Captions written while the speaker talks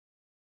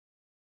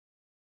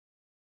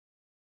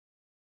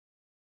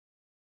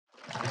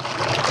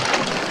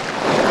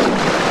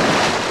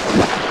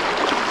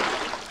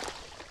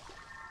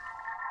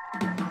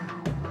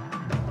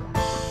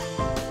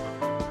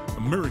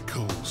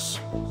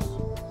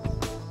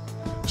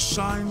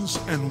signs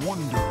and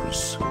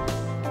wonders,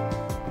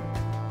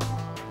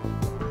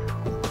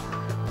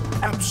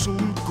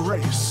 absolute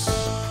grace,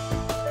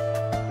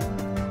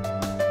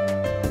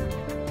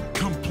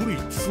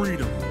 complete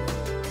freedom,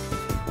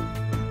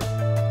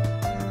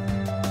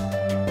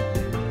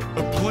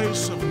 a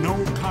place of no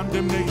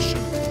condemnation.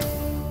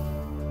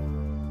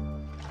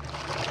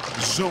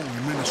 Zoe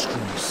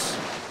Ministries,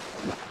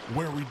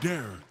 where we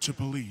dare to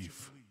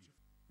believe.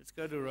 Let's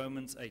go to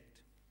Romans 8.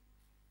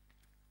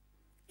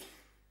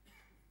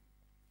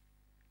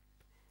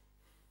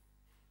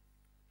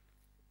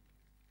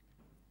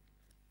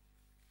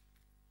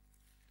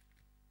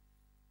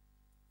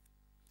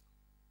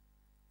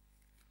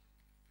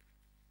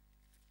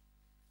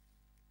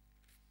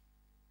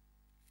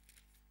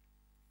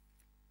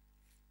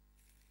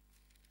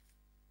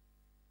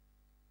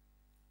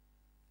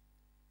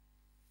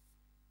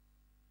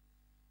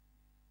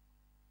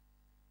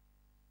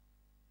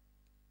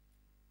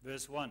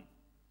 Verse 1.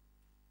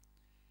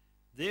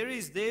 There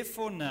is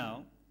therefore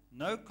now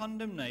no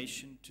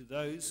condemnation to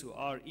those who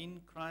are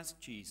in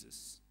Christ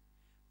Jesus,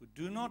 who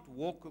do not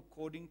walk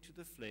according to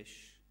the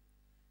flesh,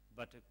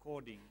 but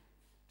according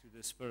to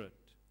the Spirit.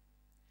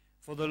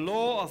 For the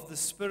law of the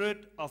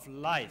Spirit of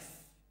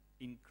life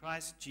in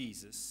Christ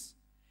Jesus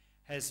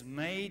has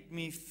made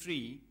me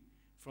free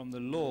from the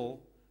law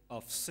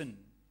of sin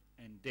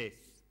and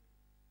death.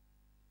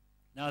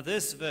 Now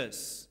this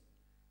verse,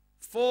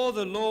 for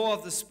the law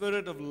of the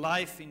Spirit of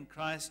life in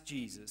Christ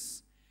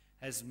Jesus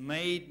has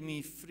made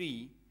me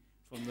free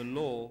from the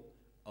law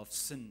of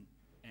sin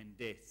and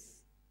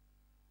death.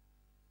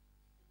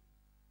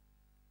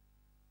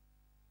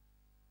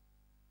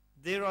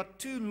 There are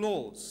two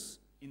laws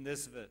in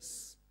this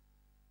verse.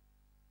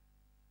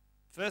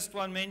 First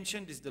one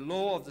mentioned is the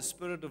law of the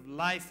Spirit of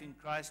life in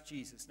Christ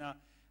Jesus. Now,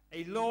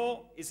 a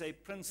law is a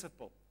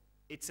principle.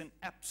 It's an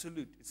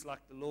absolute. It's like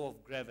the law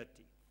of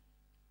gravity.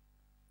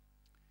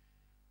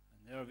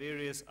 There are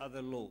various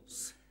other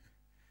laws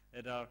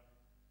that are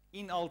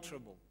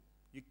inalterable.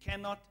 You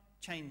cannot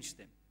change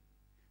them.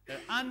 They're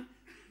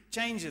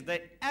unchangeable.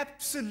 They're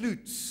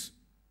absolutes.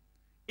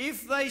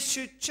 If they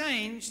should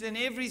change, then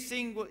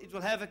everything it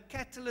will have a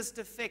catalyst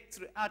effect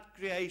throughout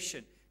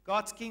creation.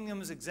 God's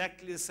kingdom is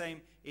exactly the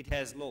same. It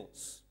has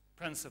laws,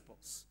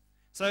 principles.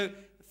 So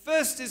the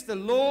first is the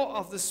law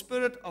of the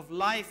Spirit of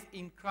life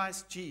in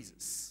Christ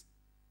Jesus.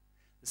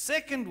 The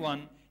second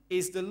one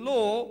is the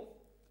law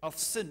of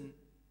sin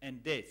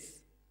and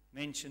death,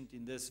 mentioned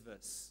in this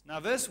verse.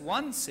 Now, verse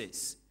 1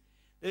 says,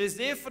 there is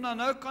therefore now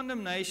no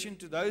condemnation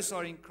to those who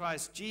are in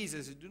Christ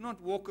Jesus, who do not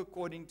walk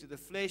according to the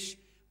flesh,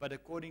 but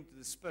according to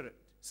the Spirit.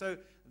 So,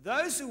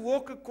 those who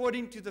walk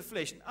according to the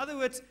flesh, in other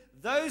words,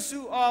 those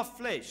who are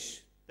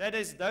flesh, that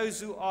is,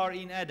 those who are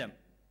in Adam,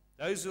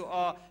 those who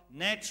are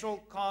natural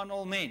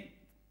carnal men,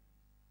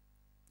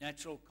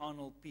 natural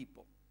carnal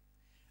people,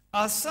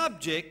 are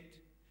subject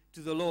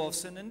to the law of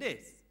sin and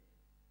death.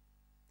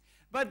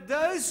 But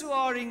those who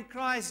are in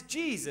Christ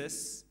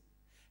Jesus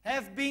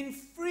have been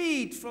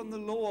freed from the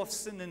law of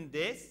sin and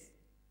death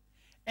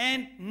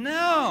and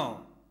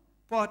now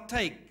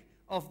partake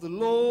of the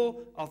law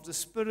of the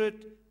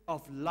Spirit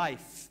of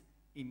life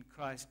in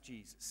Christ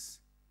Jesus.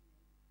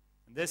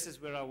 And this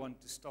is where I want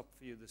to stop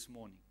for you this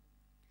morning.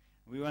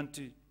 We want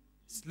to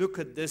look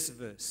at this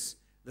verse,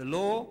 the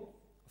law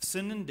of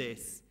sin and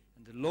death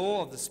and the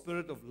law of the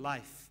Spirit of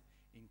life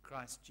in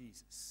Christ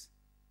Jesus.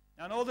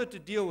 Now, in order to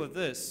deal with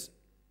this,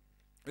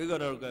 we've got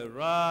to go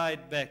right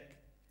back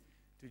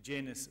to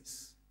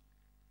Genesis.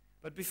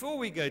 But before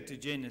we go to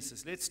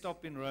Genesis, let's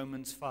stop in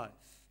Romans 5.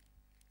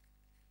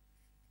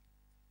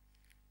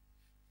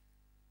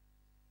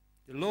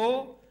 The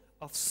law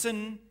of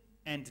sin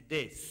and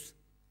death.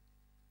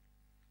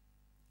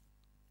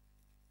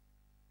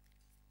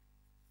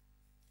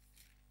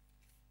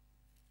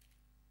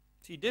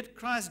 See, did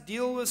Christ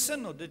deal with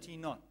sin or did he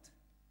not?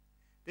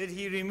 Did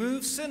he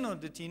remove sin or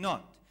did he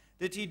not?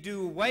 Did he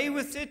do away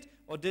with it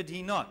or did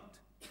he not?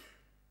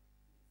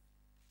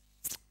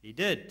 He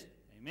did.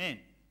 Amen.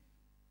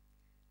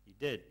 He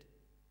did.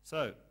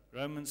 So,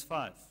 Romans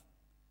 5.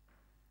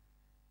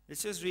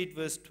 Let's just read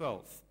verse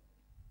 12.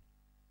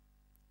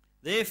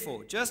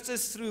 Therefore, just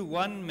as through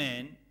one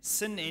man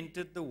sin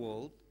entered the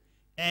world,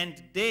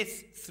 and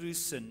death through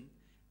sin,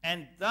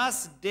 and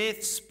thus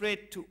death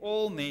spread to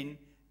all men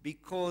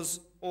because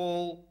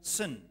all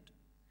sinned.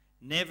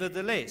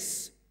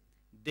 Nevertheless,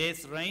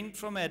 death reigned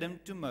from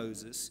Adam to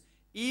Moses,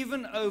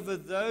 even over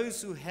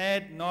those who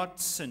had not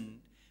sinned,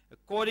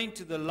 according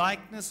to the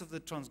likeness of the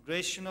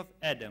transgression of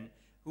Adam,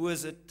 who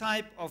is a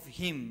type of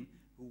him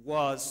who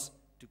was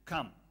to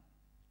come.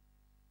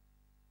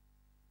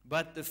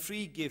 But the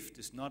free gift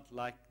is not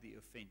like the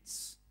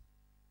offense.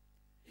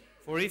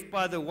 For if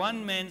by the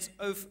one man's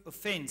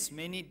offense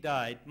many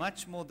died,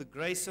 much more the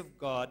grace of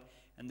God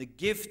and the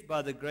gift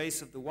by the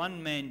grace of the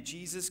one man,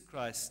 Jesus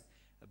Christ,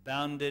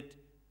 abounded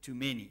to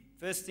many.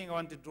 First thing I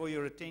want to draw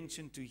your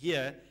attention to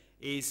here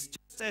is,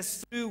 just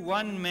as through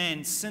one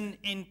man sin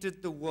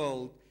entered the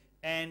world,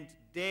 and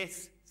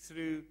death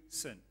through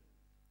sin.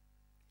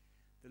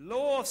 The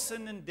law of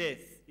sin and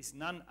death is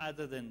none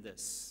other than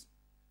this,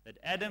 that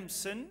Adam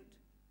sinned,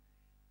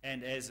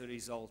 and as a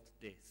result,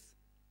 death.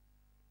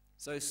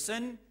 So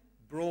sin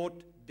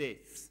brought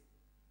death.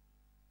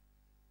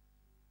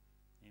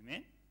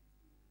 Amen?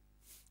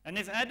 And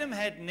if Adam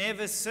had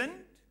never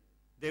sinned,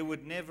 there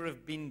would never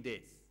have been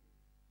death.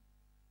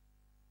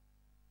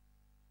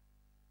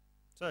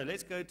 So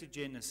let's go to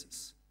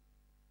Genesis.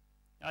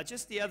 Now,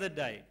 just the other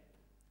day,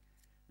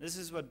 this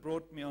is what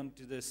brought me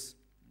onto this,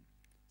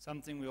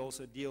 something we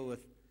also deal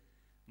with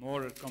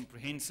more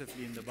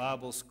comprehensively in the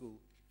Bible school.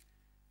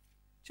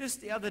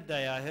 Just the other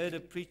day, I heard a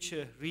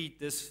preacher read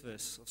this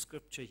verse of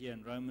Scripture here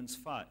in Romans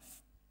 5.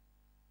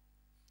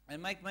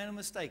 And make no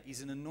mistake,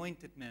 he's an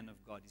anointed man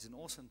of God. He's an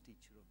awesome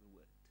teacher of the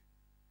Word.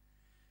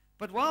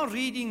 But while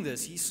reading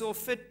this, he saw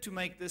fit to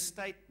make this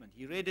statement.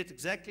 He read it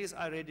exactly as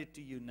I read it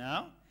to you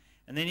now.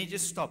 And then he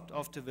just stopped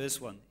after verse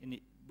 1,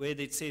 where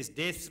it says,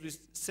 death through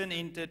sin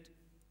entered,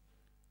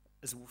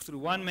 as through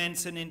one man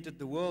sin entered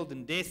the world,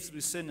 and death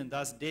through sin, and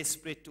thus death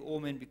spread to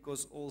all men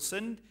because all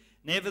sinned.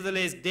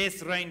 Nevertheless,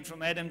 death reigned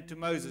from Adam to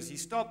Moses. He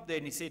stopped there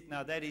and he said,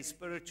 now that is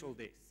spiritual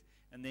death.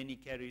 And then he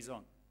carries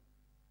on.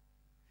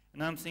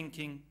 And I'm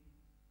thinking,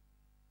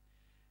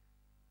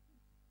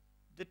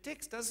 the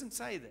text doesn't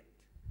say that.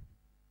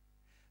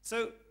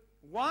 So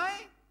why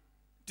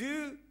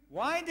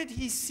did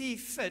he see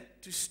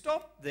fit to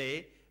stop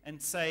there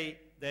and say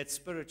that's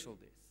spiritual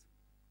death?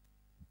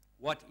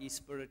 What is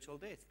spiritual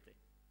death then?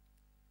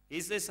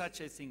 Is there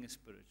such a thing as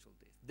spiritual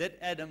death? Did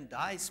Adam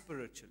die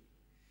spiritually?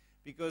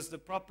 Because the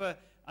proper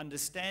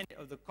understanding,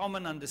 of the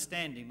common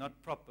understanding,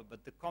 not proper,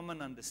 but the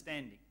common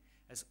understanding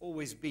has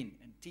always been,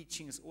 and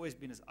teaching has always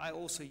been, as I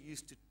also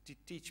used to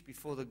teach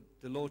before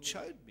the Lord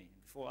showed me,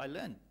 before I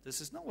learned.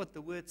 This is not what the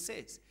Word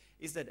says,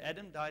 is that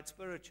Adam died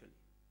spiritually.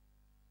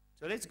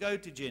 So let's go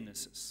to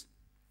Genesis.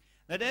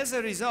 That as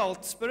a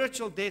result,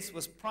 spiritual death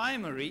was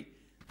primary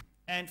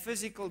and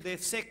physical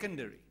death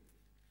secondary.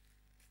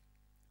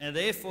 And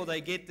therefore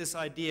they get this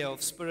idea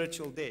of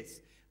spiritual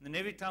death. And then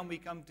every time we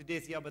come to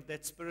death, yeah, but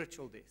that's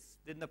spiritual death.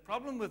 Then the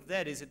problem with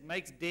that is it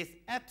makes death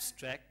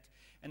abstract,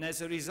 and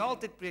as a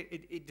result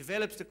it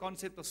develops the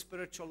concept of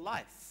spiritual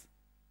life.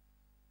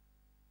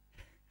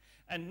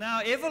 And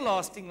now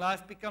everlasting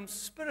life becomes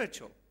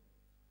spiritual.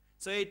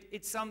 So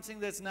it's something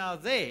that's now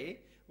there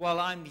while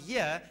I'm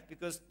here,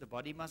 because the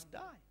body must die.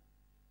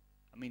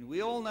 I mean,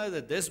 we all know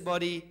that this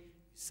body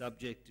is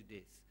subject to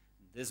death.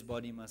 And this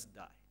body must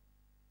die.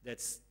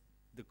 That's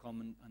the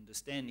common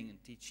understanding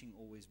and teaching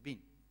always been.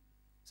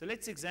 So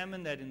let's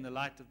examine that in the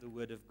light of the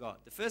Word of God.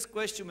 The first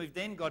question we've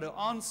then got to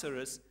answer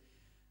is,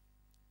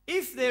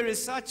 if there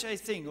is such a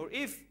thing, or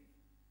if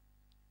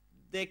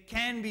there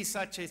can be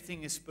such a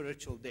thing as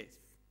spiritual death,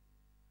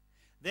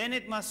 then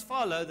it must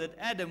follow that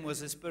Adam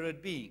was a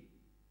spirit being.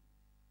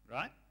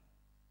 Right?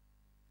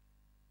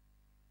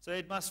 So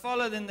it must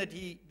follow then that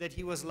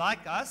he was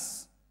like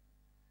us,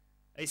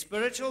 a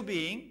spiritual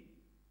being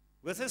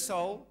with a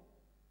soul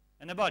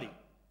and a body.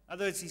 In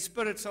other words, he's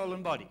spirit, soul,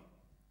 and body.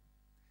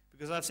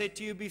 Because I've said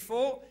to you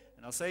before,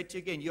 and I'll say it to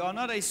you again, you are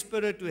not a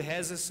spirit who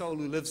has a soul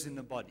who lives in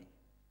a body.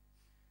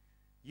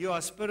 You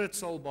are spirit,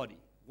 soul, body.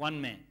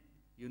 One man.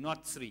 You're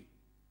not three.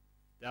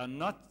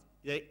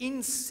 They're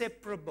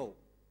inseparable.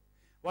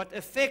 What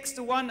affects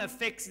the one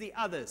affects the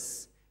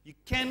others. You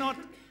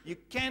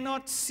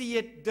cannot see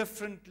it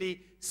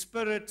differently,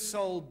 spirit,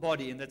 soul,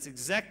 body. And that's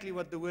exactly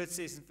what the Word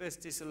says in 1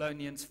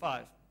 Thessalonians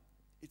 5.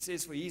 It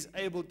says, for he is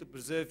able to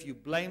preserve you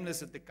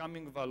blameless at the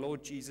coming of our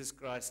Lord Jesus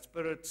Christ,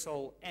 spirit,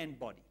 soul, and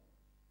body.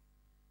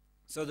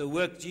 So the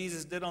work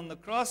Jesus did on the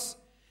cross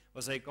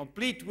was a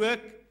complete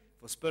work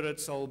for spirit,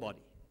 soul,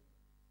 body.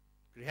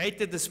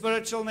 Created the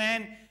spiritual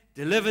man,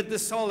 delivered the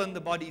soul and the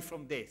body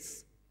from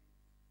death.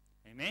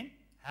 Amen?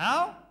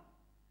 How?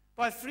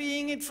 By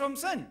freeing it from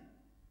sin.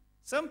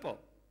 Simple.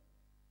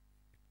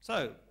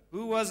 So,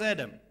 who was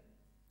Adam?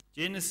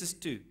 Genesis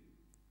 2,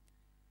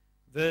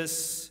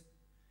 verse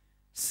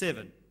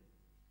 7.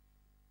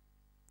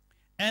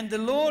 And the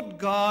Lord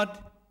God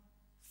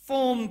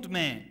formed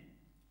man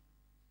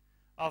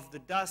of the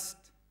dust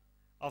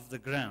of the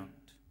ground,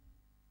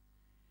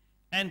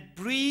 and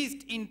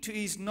breathed into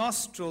his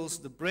nostrils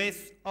the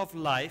breath of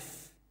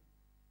life,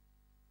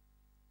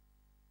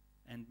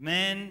 and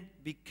man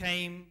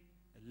became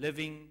a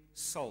living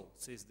soul,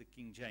 says the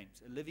King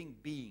James. A living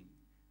being,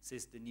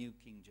 says the New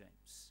King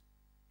James.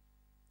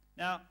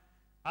 Now,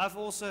 I've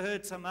also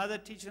heard some other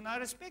teachers, and I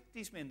respect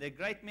these men. They're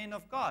great men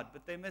of God,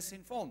 but they're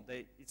misinformed.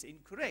 It's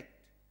incorrect.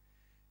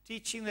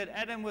 Teaching that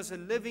Adam was a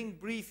living,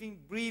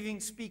 breathing,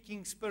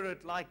 speaking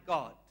spirit like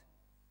God.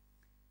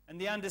 And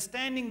the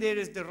understanding there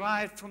is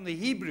derived from the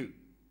Hebrew,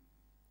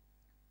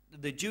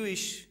 the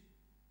Jewish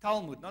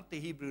Talmud, not the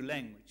Hebrew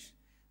language,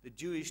 the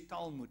Jewish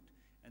Talmud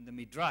and the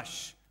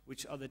Midrash,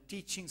 which are the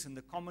teachings and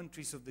the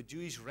commentaries of the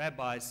Jewish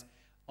rabbis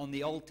on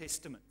the Old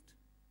Testament.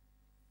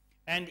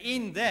 And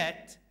in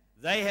that,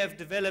 they have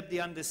developed the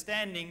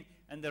understanding,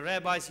 and the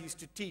rabbis used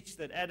to teach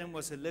that Adam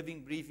was a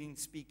living, breathing,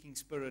 speaking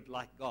spirit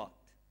like God.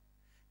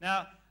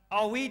 Now,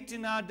 are we to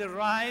now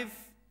derive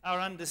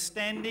our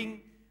understanding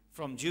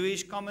from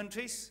Jewish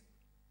commentaries?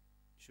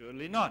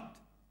 Surely not.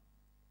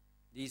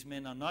 These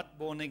men are not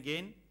born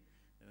again.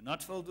 They were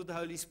not filled with the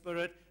Holy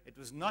Spirit. It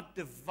was not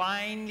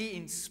divinely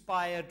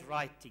inspired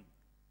writing.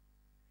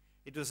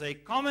 It was a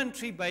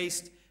commentary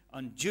based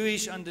on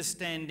Jewish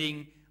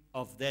understanding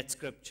of that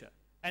scripture.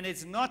 And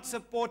it's not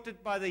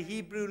supported by the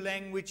Hebrew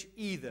language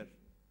either.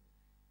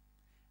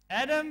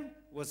 Adam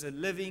was a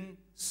living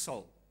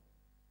soul.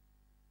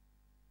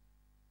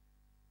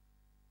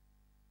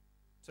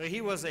 So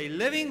he was a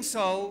living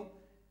soul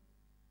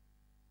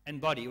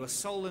and body. He was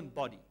soul and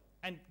body.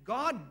 And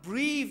God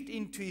breathed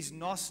into his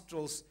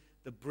nostrils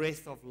the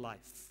breath of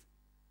life.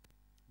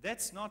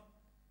 That's not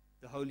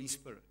the Holy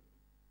Spirit.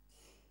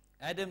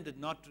 Adam did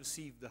not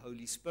receive the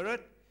Holy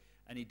Spirit,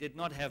 and he did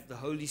not have the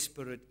Holy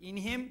Spirit in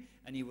him,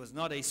 and he was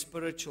not a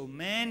spiritual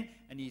man,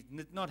 and he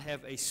did not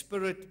have a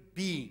spirit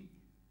being.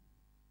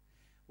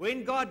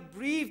 When God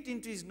breathed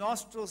into his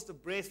nostrils the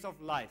breath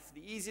of life,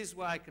 the easiest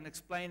way I can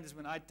explain is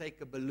when I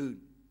take a balloon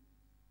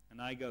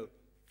and I go,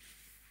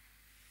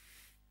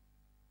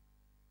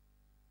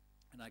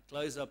 and I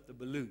close up the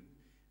balloon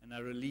and I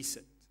release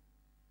it.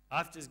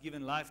 I've just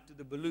given life to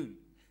the balloon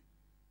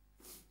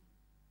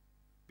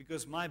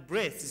because my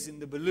breath is in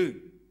the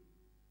balloon.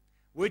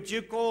 Would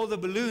you call the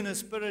balloon a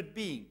spirit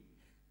being?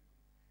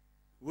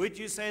 Would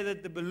you say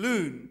that the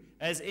balloon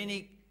has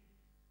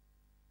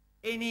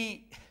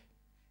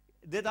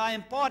did I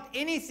impart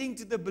anything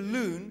to the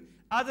balloon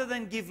other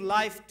than give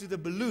life to the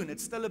balloon?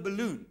 It's still a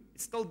balloon.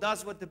 It still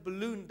does what the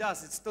balloon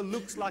does. It still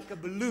looks like a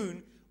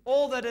balloon.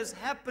 All that has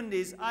happened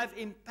is I've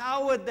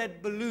empowered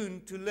that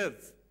balloon to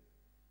live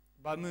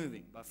by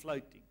moving, by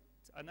floating.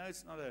 I know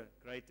it's not a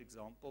great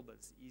example, but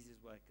it's the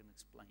easiest way I can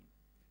explain.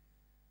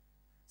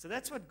 So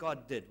that's what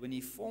God did when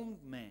he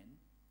formed man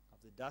of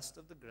the dust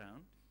of the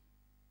ground,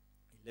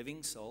 a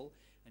living soul,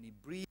 and he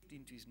breathed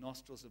into his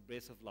nostrils the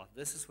breath of life.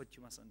 This is what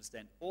you must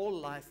understand. All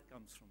life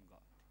comes from God.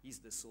 He's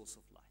the source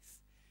of life.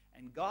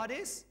 And God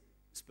is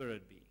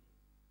spirit being.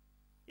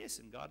 Yes,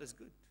 and God is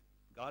good.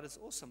 God is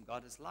awesome.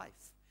 God is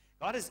life.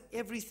 God is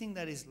everything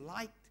that is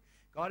light.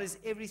 God is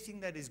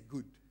everything that is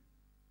good.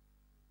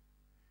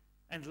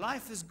 And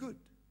life is good.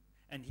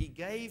 And he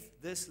gave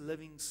this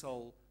living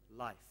soul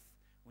life.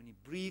 When he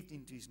breathed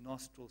into his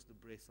nostrils the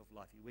breath of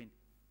life, he went,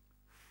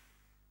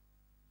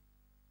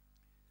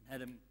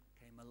 and Adam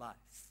came alive.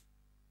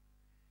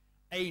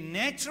 A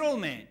natural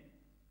man,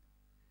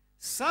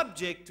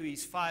 subject to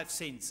his five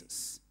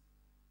senses,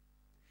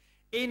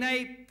 in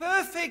a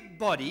perfect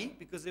body,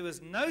 because there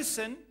was no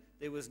sin,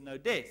 there was no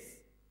death.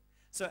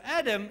 So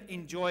Adam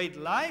enjoyed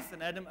life,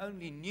 and Adam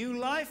only knew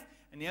life,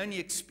 and he only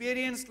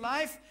experienced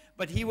life,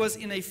 but he was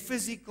in a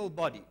physical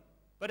body,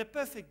 but a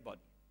perfect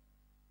body.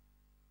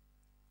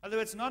 In other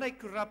words, not a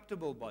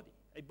corruptible body,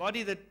 a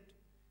body that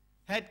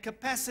had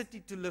capacity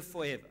to live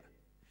forever.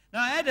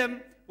 Now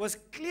Adam was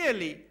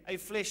clearly a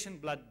flesh and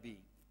blood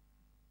being,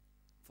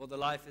 for the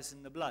life is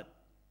in the blood.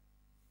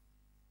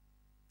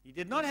 He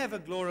did not have a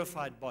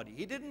glorified body.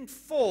 He didn't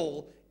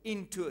fall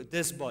into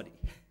this body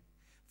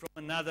from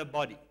another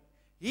body.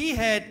 He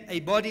had a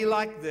body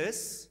like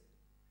this,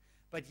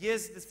 but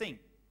here's the thing.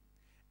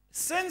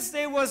 Since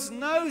there was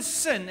no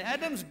sin,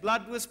 Adam's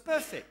blood was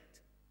perfect.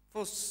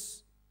 For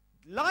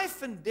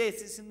life and death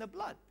is in the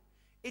blood.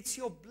 It's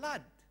your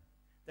blood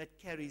that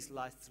carries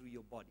life through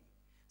your body.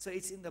 So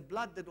it's in the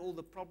blood that all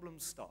the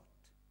problems start.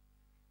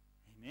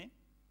 Amen?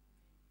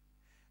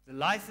 The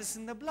life is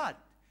in the blood.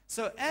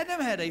 So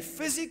Adam had a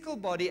physical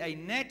body, a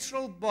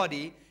natural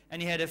body,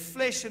 and he had a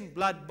flesh and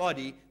blood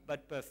body,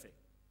 but perfect.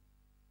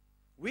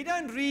 We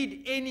don't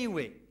read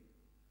anywhere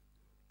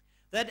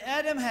that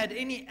Adam had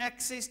any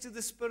access to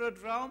the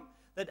spirit realm,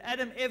 that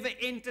Adam ever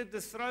entered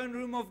the throne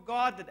room of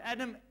God, that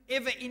Adam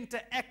ever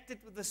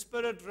interacted with the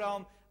spirit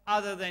realm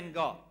other than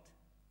God.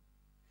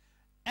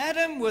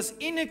 Adam was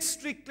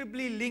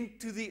inextricably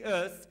linked to the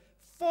earth,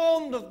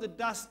 formed of the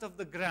dust of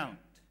the ground,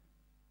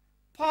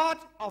 part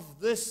of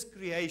this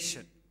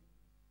creation.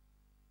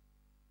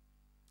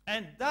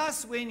 And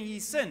thus when he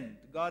sinned,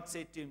 God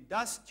said to him,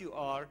 dust you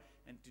are,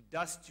 and to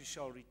dust you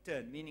shall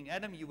return. Meaning,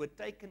 Adam, you were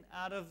taken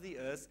out of the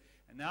earth,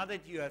 and now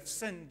that you have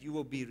sinned, you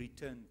will be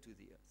returned to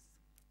the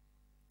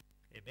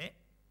earth. Amen?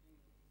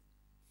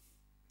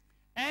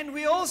 And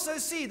we also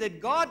see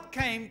that God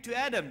came to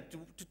Adam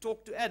to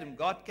talk to Adam.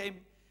 God came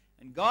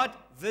and God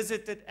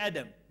visited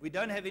Adam. We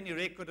don't have any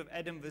record of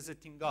Adam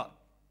visiting God.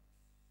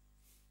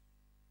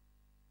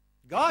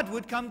 God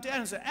would come to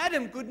Adam. So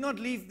Adam could not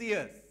leave the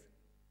earth.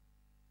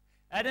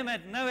 Adam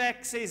had no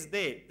access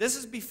there. This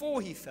is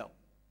before he fell.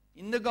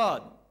 In the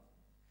garden.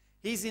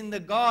 He's in the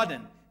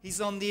garden.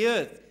 He's on the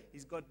earth.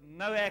 He's got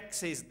no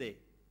access there.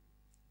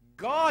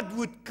 God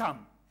would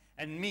come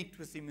and meet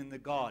with him in the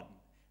garden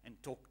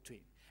and talk to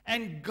him.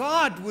 And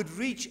God would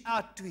reach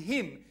out to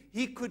him.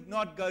 He could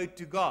not go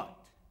to God.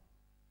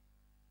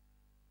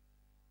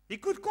 He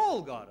could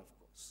call God, of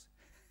course.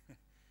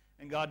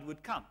 And God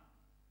would come.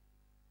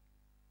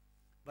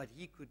 But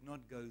he could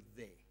not go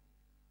there.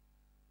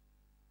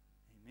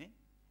 Amen?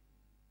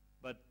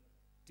 But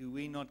do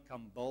we not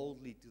come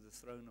boldly to the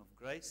throne of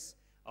grace?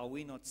 Are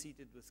we not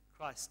seated with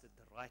Christ at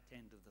the right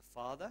hand of the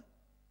Father?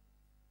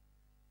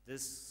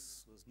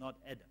 This was not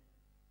Adam.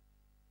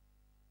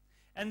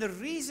 And the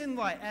reason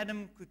why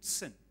Adam could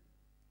sin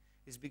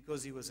is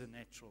because he was a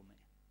natural man.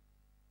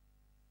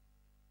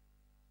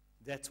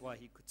 That's why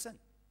he could sin.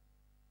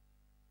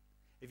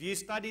 If you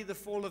study the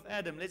fall of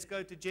Adam, let's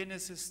go to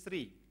Genesis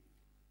 3.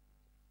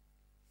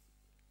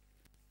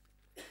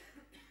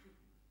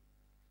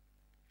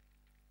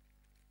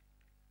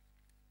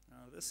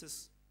 Now this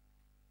is,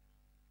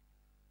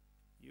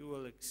 you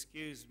will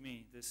excuse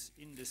me, this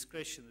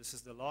indiscretion. This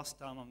is the last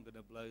time I'm going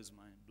to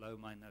blow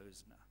my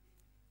nose now.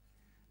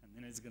 And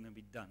then it's going to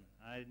be done.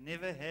 I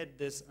never had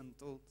this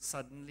until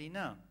suddenly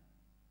now.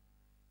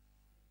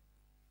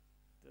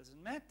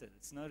 Doesn't matter.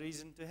 It's no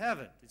reason to have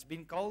it. It's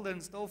been cold in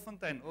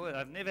Stolfontein. Oh,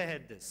 I've never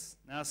had this.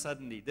 Now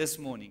suddenly, this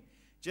morning,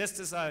 just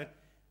as it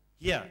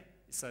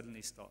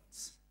suddenly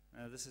starts.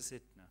 Now this is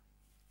it now.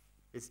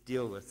 Let's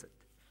deal with it.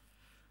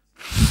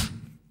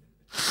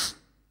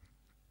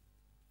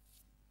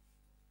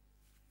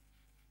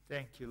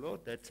 Thank you,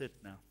 Lord. That's it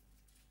now.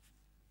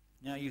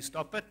 Now you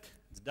stop it.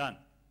 It's done.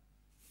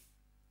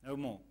 No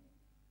more.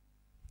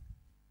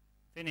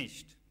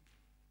 Finished.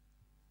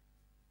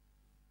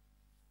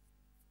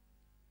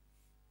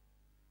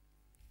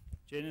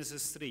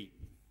 Genesis 3.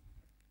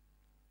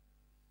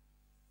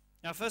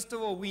 Now, first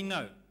of all, we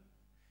know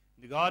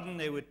in the garden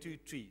there were two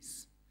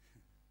trees,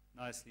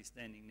 nicely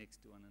standing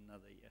next to one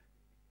another here.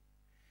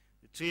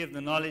 The tree of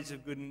the knowledge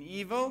of good and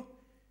evil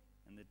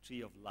and the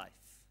tree of life.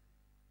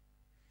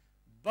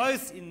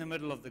 Both in the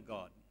middle of the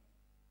garden.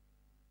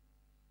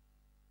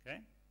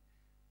 Okay?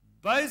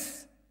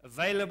 Both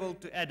available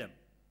to Adam.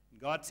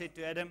 God said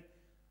to Adam,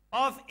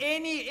 of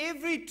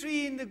every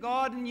tree in the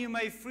garden you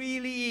may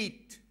freely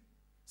eat.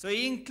 So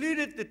he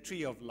included the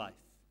tree of life.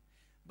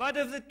 But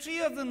of the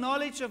tree of the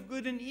knowledge of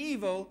good and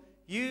evil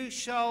you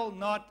shall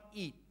not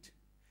eat.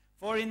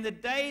 For in the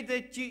day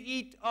that you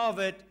eat of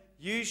it,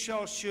 you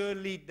shall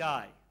surely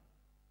die.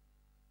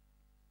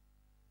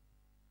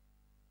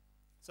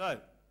 So,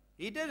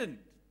 he didn't.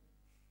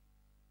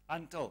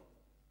 Until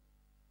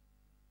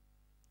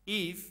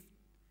Eve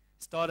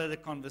started a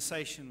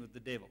conversation with the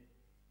devil.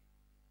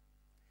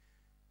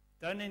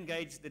 Don't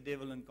engage the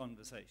devil in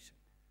conversation.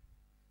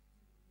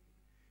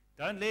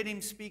 Don't let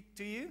him speak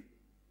to you.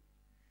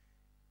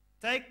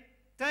 Take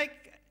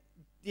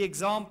the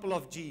example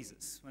of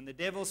Jesus. When the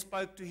devil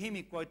spoke to him,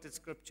 he quoted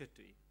scripture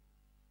to him.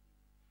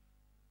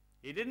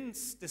 He didn't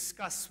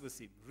discuss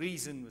with him,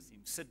 reason with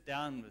him, sit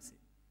down with him.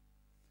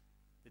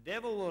 The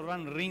devil will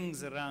run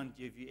rings around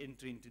you if you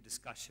enter into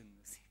discussion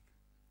with him.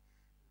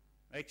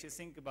 Makes you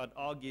think about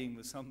arguing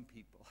with some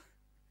people.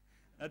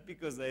 Not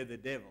because they're the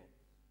devil,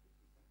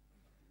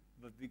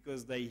 but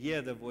because they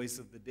hear the voice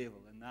of the devil.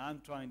 And now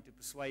I'm trying to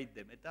persuade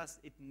them.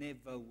 It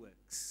never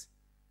works.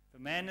 If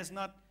a man is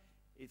not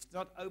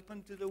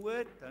open to the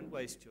word, don't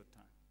waste your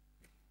time.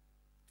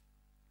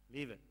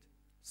 Leave it.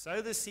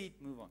 Sow the seed,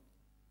 move on.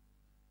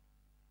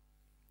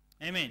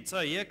 Amen. So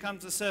here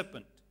comes the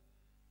serpent.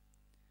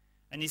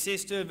 And he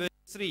says to her, verse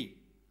 3,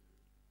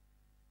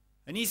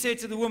 and he said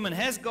to the woman,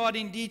 has God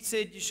indeed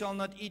said, you shall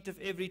not eat of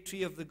every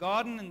tree of the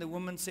garden? And the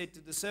woman said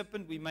to the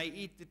serpent, we may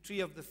eat the tree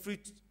of the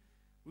fruit.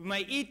 We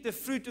may eat the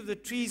fruit of the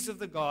trees of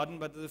the garden,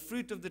 but the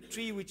fruit of the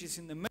tree which is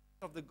in the midst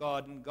of the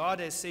garden,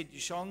 God has said, you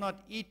shall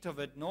not eat of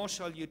it, nor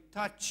shall you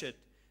touch it,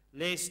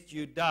 lest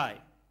you die.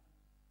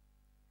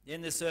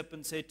 Then the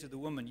serpent said to the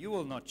woman, you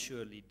will not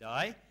surely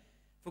die.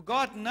 For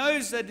God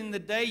knows that in the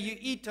day you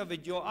eat of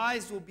it, your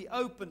eyes will be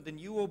opened, and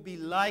you will be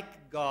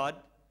like God,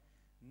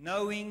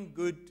 knowing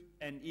good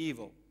and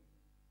evil.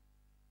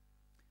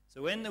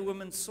 So when the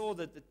woman saw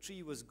that the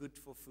tree was good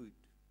for food,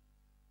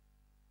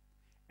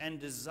 and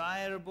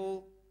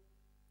desirable,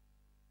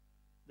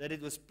 that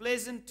it was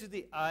pleasant to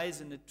the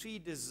eyes, and a tree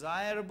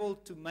desirable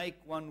to make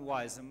one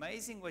wise.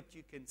 Amazing what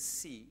you can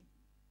see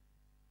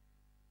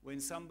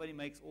when somebody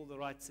makes all the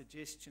right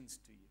suggestions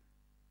to you.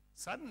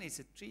 Suddenly it's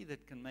a tree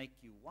that can make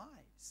you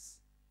wise.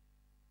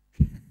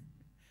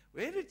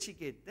 Where did she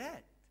get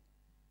that?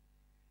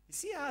 You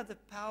see how the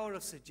power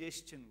of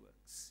suggestion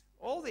works.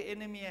 All the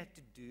enemy had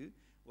to do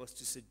was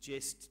to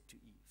suggest to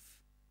Eve.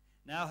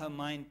 Now her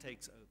mind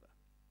takes over.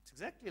 It's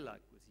exactly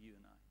like with you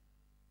and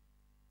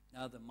I.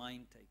 Now the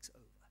mind takes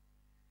over.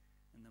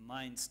 And the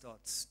mind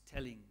starts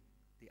telling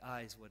the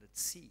eyes what it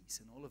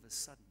sees. And all of a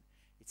sudden,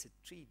 it's a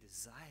tree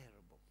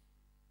desirable,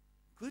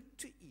 good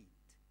to eat,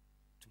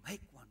 to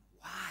make one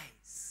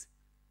wise.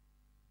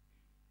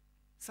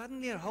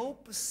 Suddenly her whole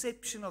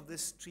perception of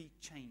this tree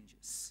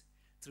changes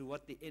through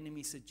what the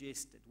enemy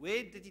suggested.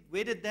 Where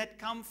did that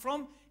come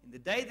from? In the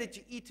day that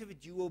you eat of it,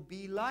 you will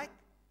be like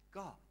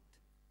God.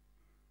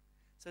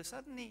 So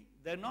suddenly,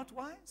 they're not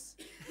wise?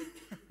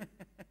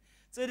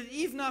 So did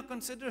Eve now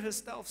consider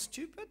herself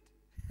stupid?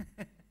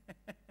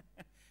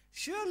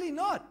 Surely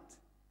not.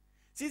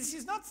 See,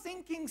 she's not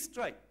thinking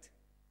straight.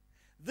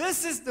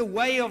 This is the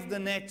way of the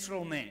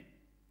natural man.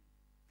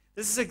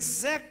 This is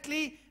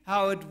exactly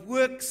how it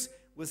works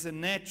with the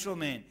natural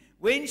man.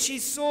 When she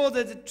saw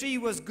that the tree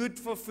was good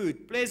for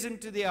food,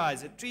 pleasant to the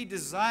eyes, a tree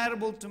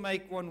desirable to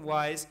make one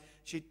wise,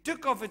 she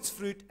took of its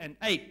fruit and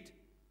ate.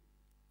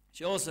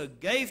 She also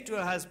gave to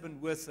her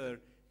husband with her,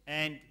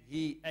 and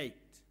he ate.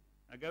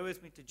 Now go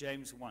with me to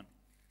James 1.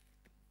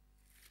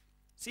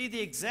 See, the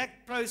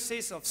exact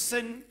process of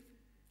sin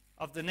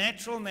of the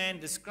natural man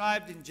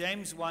described in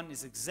James 1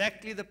 is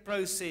exactly the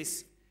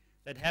process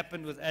that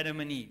happened with Adam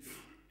and Eve.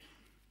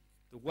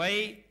 The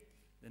way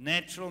the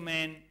natural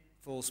man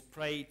falls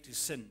prey to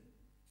sin.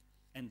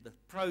 And the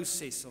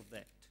process of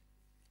that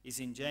is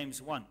in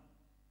James 1.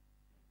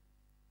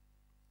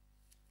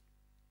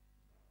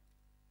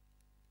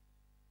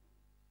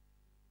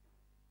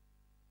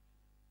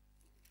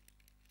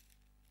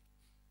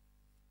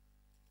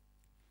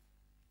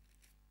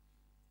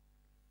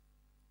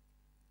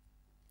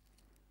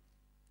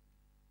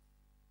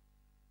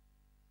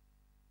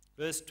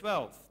 Verse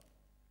 12.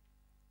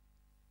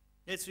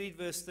 Let's read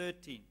verse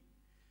 13.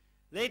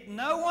 Let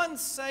no one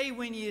say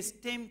when he is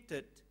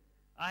tempted,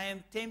 I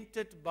am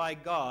tempted by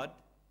God,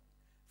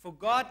 for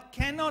God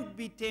cannot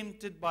be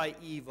tempted by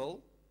evil.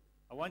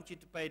 I want you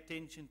to pay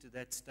attention to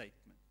that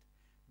statement.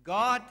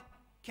 God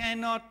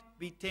cannot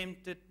be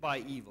tempted by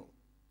evil.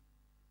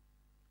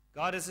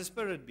 God is a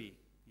spirit being,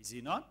 is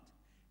he not?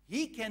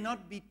 He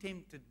cannot be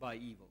tempted by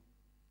evil.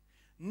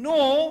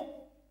 Nor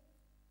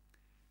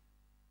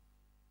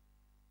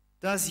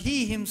does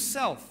he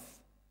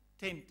himself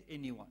tempt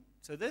anyone.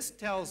 So this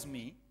tells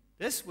me,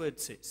 this word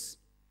says,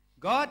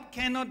 God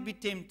cannot be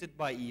tempted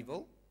by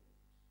evil,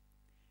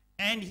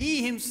 and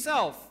he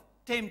himself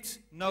tempts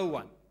no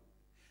one.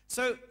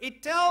 So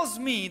it tells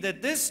me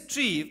that this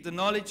tree, the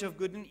knowledge of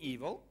good and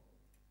evil,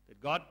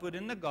 that God put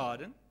in the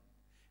garden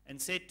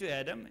and said to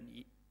Adam,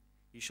 and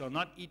you shall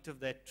not eat of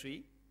that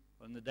tree,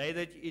 on the day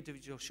that you eat of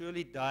it you shall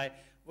surely die,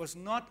 was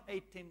not a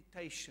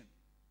temptation.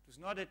 It was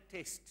not a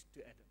test to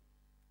Adam.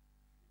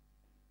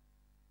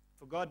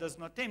 For God does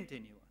not tempt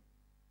anyone.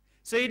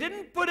 So he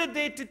didn't put it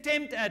there to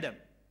tempt Adam.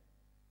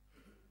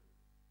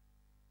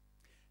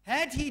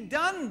 Had he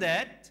done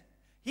that,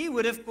 he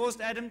would have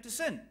caused Adam to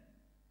sin.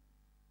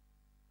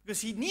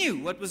 Because he knew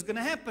what was going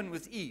to happen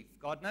with Eve.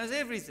 God knows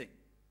everything.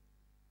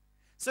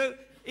 So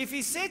if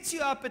he sets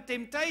you up a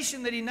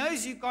temptation that he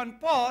knows you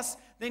can't pass,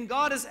 then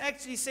God has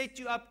actually set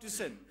you up to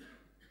sin.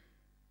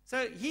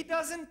 So he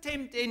doesn't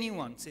tempt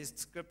anyone, says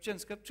Scripture,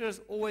 and Scripture is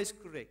always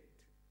correct.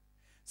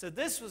 So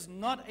this was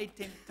not a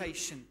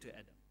temptation to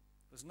Adam.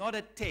 It was not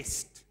a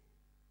test.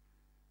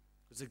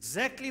 It was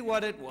exactly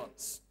what it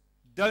was.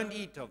 Don't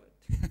eat of it.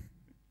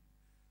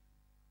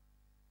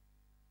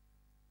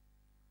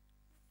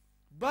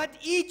 But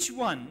each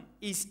one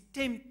is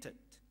tempted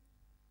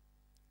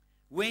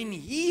when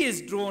he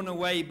is drawn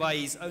away by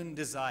his own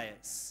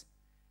desires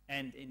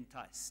and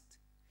enticed.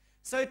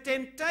 So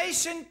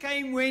temptation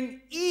came when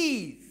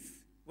Eve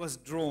was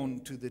drawn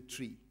to the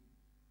tree.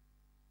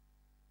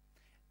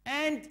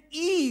 And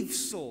Eve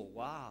saw,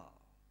 wow.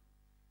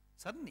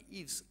 Suddenly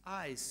Eve's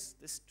eyes,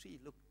 this tree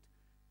looked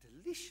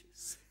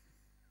delicious.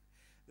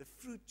 The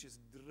fruit just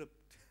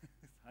dripped with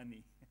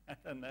honey. I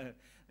don't know.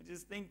 I'm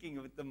just thinking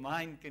of what the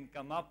mind can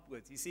come up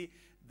with. You see,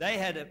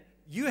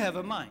 you have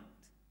a mind.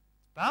 It's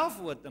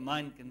powerful what the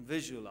mind can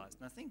visualize.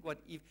 And I think what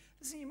Eve,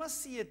 listen, you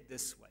must see it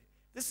this way.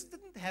 This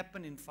didn't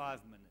happen in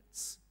 5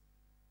 minutes.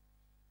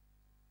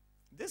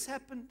 This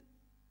happened,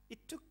 it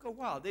took a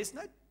while. There's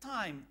no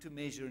time to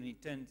measure in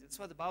eternity. That's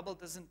why the Bible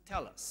doesn't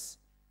tell us.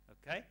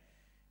 Okay?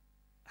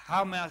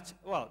 How much,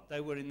 well,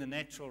 they were in the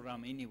natural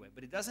realm anyway,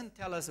 but it doesn't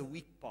tell us a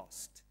week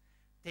passed,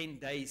 10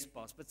 days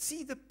passed. But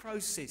see the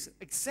process,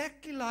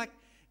 exactly like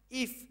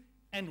if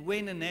and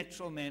when a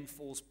natural man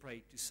falls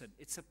prey to sin.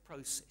 It's a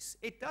process.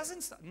 It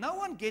doesn't start. No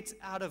one gets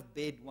out of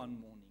bed one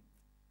morning.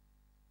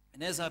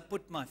 And as I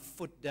put my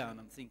foot down,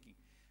 I'm thinking,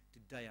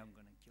 today I'm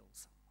going to kill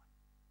someone.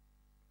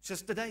 It's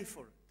just a day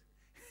for it.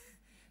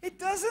 It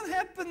doesn't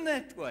happen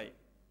that way.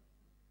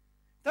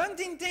 Don't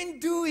intend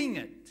doing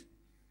it.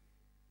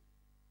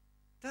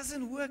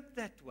 Doesn't work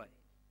that way.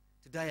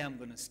 Today I'm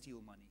going to steal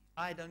money.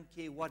 I don't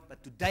care what,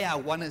 but today I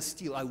want to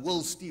steal. I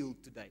will steal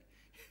today.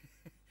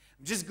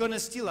 I'm just going to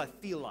steal. I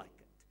feel like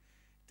it.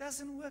 It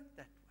doesn't work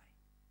that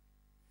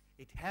way.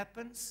 It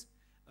happens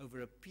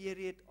over a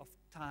period of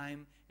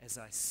time as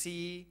I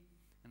see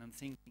and I'm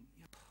thinking,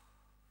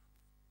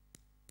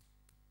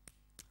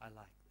 I like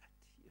that.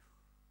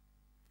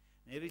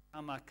 And every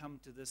time I come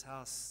to this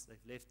house,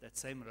 they've left that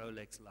same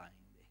Rolex lying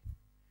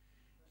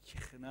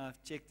there. Now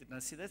I've checked it and I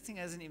see that thing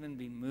hasn't even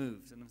been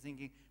moved. And I'm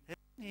thinking, they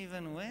don't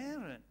even wear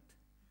it.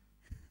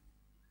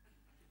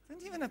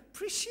 Don't even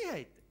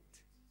appreciate it.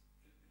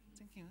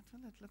 Thinking,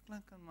 what will it look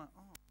like on my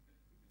arm?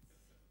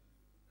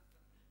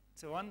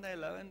 So one day,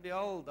 lo and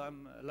behold,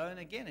 I'm alone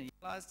again, and he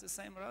flies the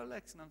same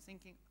Rolex, and I'm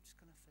thinking, I'm just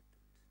going to fit it.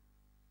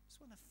 I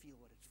just want to feel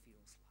what it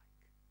feels like.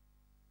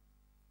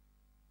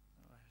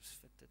 So I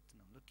just fit it, and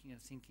I'm looking and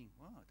thinking,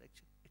 wow, it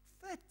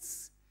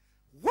fits.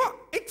 What?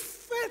 It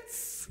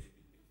fits!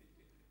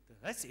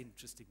 That's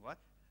interesting. What?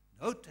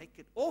 No, take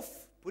it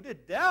off. Put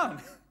it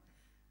down.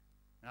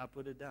 Now I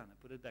put it down. I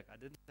put it back. I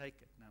didn't take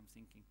it. Now I'm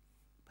thinking,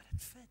 but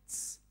it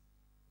fits.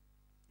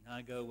 And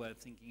I go away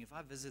thinking, if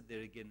I visit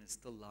there again, it's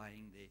still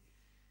lying there.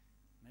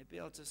 Maybe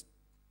I'll just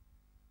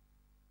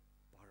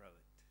borrow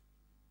it.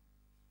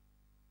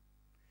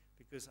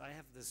 Because I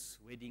have this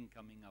wedding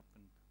coming up,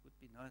 and it would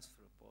be nice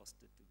for a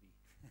pastor to be.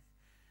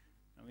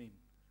 I mean,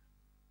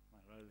 my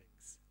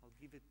Rolex. I'll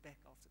give it back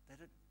after.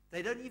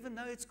 They don't even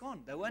know it's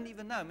gone. They won't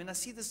even know. I mean, I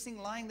see this thing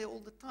lying there all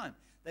the time.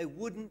 They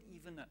wouldn't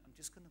even know. I'm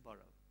just going to borrow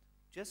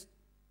it. Just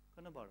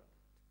going to borrow it.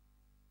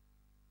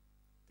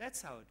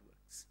 That's how it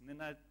works. And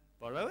then I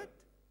borrow it.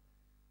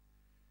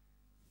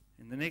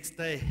 And the next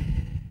day,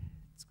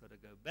 it's got to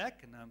go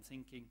back. And I'm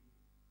thinking,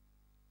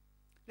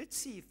 let's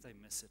see if they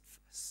miss it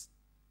first.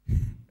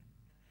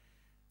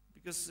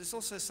 Because there's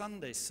also a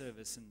Sunday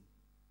service, and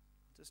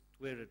just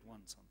wear it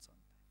once on Sunday.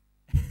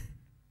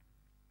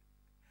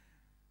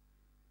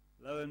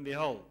 Lo and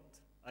behold,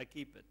 I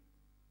keep it.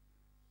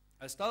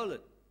 I stole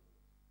it.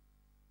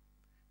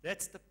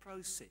 That's the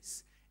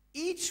process.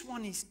 Each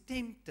one is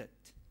tempted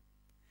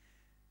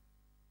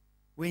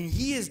when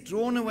he is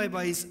drawn away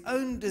by his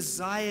own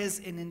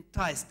desires and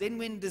enticed. Then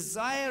when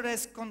desire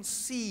has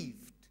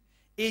conceived,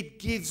 it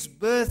gives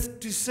birth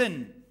to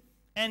sin.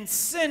 And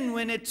sin,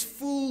 when it's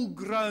full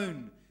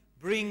grown,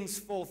 brings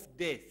forth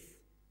death.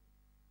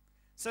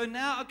 So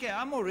now, okay,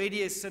 I'm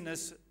already a sinner.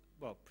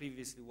 Well,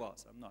 previously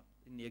was. I'm not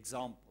in the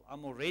example.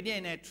 I'm already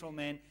a natural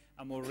man.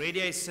 I'm already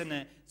a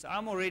sinner. So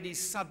I'm already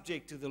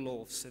subject to the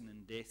law of sin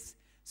and death.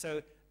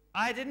 So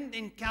I didn't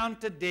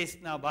encounter death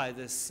now by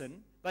this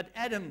sin, but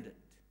Adam did.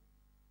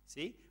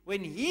 See?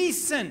 When he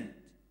sinned,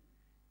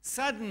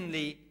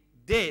 suddenly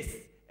death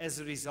as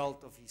a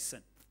result of his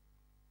sin.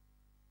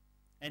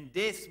 And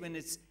death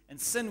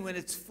and sin when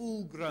it's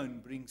full grown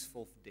brings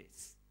forth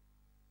death.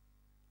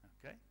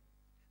 Okay?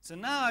 So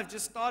now I've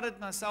just started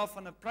myself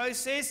on a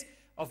process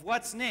of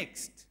what's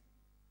next.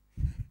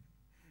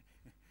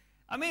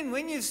 I mean,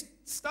 when you've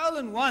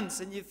stolen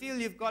once and you feel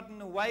you've gotten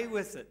away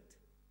with it,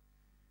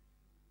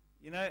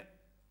 you know,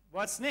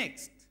 what's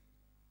next?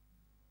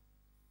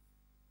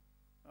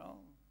 Well,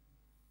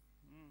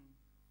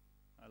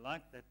 I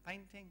like that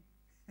painting.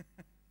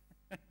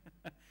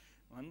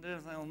 Wonder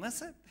if they'll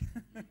miss it.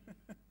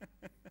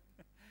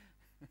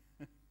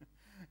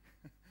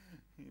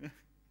 You know?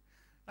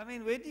 I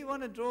mean, where do you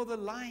want to draw the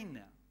line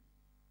now?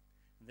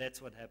 That's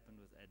what happened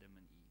with Adam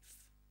and Eve.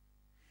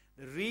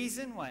 The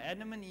reason why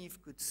Adam and Eve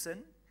could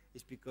sin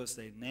is because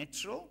they're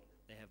natural,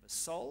 they have a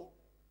soul,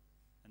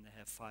 and they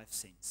have 5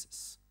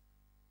 senses.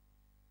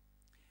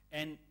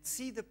 And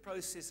see the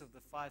process of the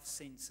 5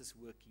 senses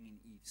working in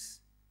Eve's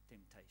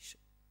temptation.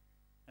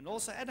 And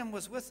also Adam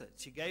was with her.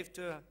 She gave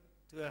to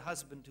her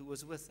husband who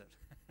was with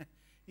her.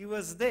 He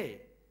was there.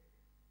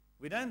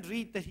 We don't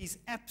read that he's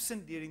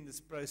absent during this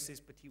process,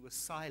 but he was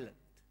silent.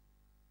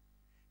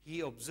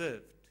 He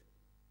observed.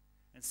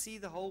 And see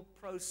the whole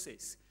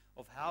process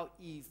of how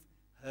Eve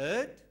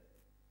heard.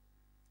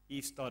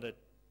 Eve started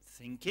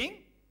thinking.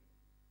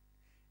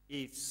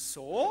 Eve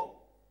saw.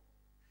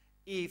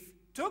 Eve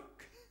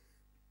took.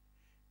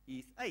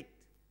 Eve ate.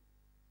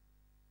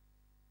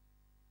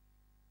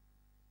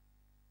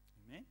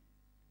 Amen?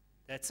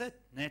 That's it.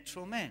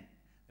 Natural man.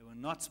 They were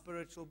not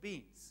spiritual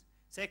beings.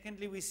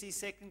 Secondly, we see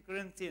 1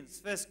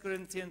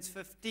 Corinthians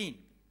 15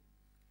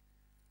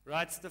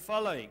 writes the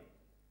following.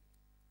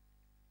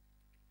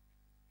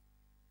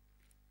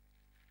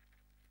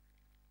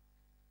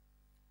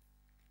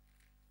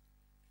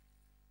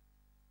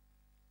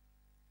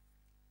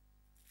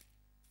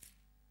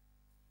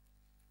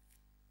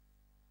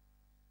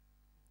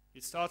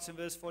 It starts in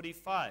verse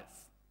 45.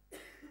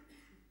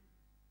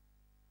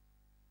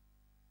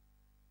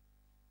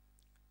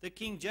 The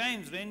King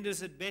James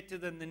renders it better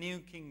than the New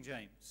King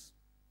James.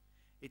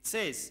 It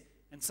says,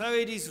 and so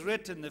it is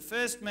written, the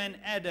first man,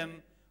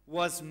 Adam,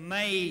 was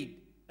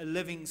made a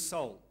living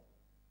soul.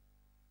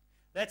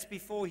 That's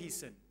before he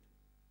sinned.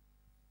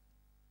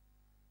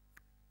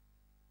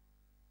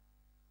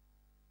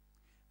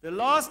 The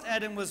last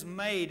Adam was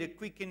made a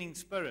quickening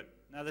spirit.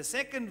 Now the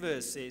second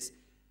verse says,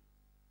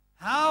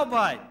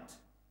 howbeit,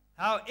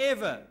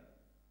 however,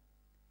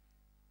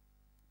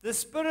 the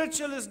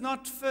spiritual is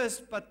not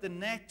first, but the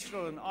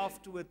natural, and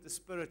afterward the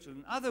spiritual.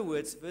 In other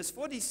words, verse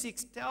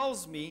 46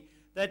 tells me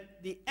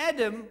that the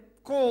Adam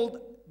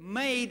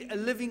made a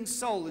living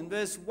soul in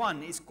verse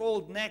 1 is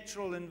called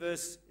natural in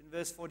verse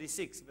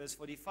 46. Verse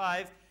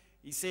 45,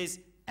 he says,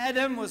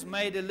 Adam was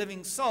made a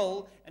living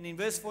soul, and in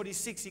verse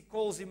 46 he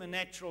calls him a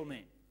natural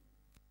man.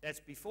 That's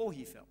before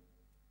he fell.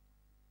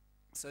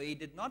 So he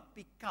did not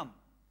become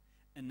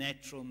a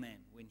natural man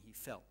when he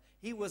fell.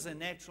 He was a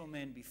natural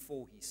man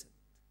before he sinned.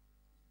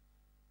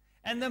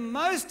 And the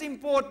most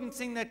important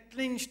thing that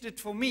clinched it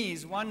for me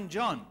is 1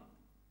 John.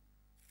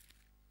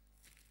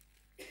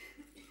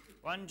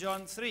 1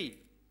 John 3.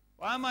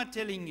 Why am I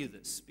telling you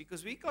this?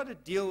 Because we got to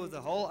deal with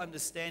the whole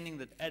understanding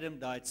that Adam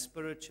died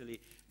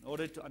spiritually in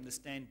order to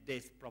understand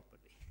death properly.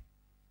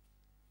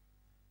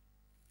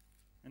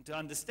 And to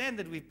understand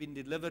that we've been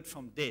delivered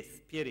from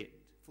death, period,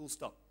 full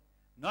stop.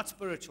 Not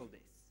spiritual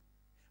death.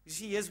 You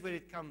see, here's where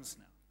it comes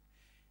now.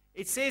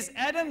 It says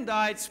Adam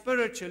died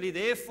spiritually,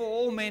 therefore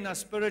all men are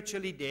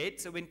spiritually dead.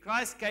 So when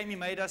Christ came, he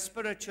made us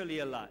spiritually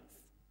alive.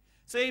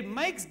 So it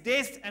makes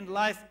death and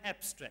life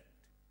abstract.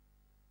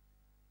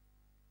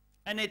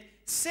 And it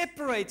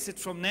separates it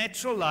from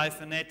natural life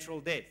and natural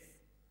death.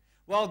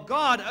 While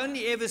God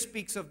only ever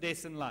speaks of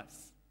death and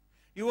life.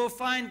 You will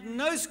find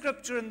no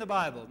scripture in the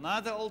Bible,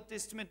 neither Old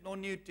Testament nor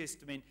New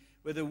Testament,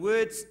 where the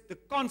words, the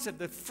concept,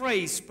 the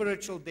phrase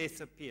spiritual death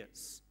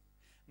appears.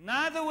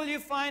 Neither will you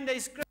find a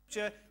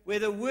scripture where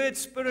the word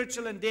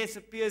spiritual and death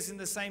appears in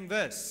the same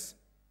verse.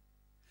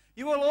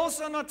 You will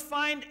also not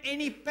find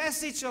any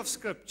passage of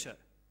scripture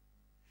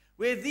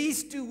where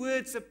these two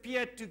words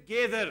appear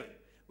together,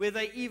 where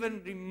they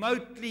even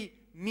remotely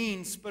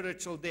mean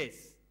spiritual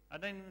death. I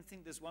don't even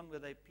think there's one where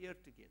they appear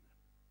together.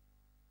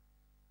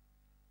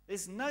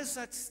 There's no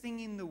such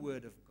thing in the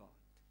Word of God.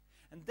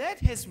 And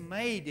that has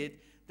made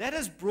it, that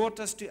has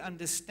brought us to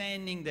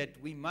understanding that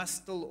we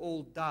must still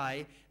all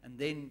die and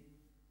then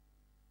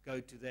go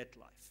to that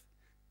life.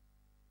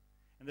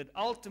 And that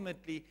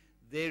ultimately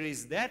there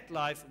is that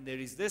life and there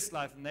is this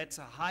life, and that's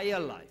a higher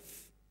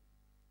life.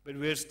 But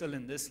we're still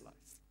in this life.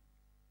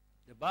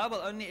 The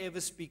Bible only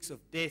ever speaks of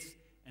death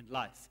and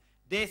life.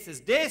 Death is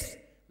death,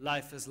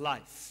 life is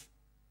life.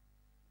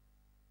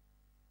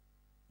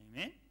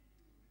 Amen?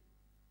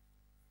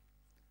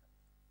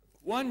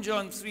 1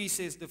 John 3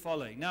 says the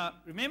following. Now,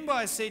 remember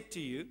I said to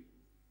you,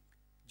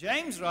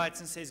 James writes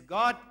and says,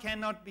 God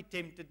cannot be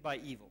tempted by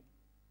evil.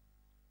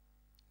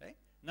 Okay?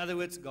 In other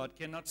words, God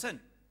cannot sin.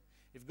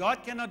 If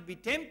God cannot be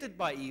tempted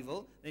by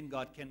evil, then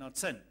God cannot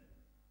sin.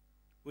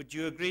 Would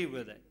you agree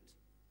with that?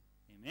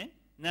 Amen?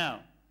 Now,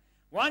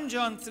 1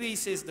 John 3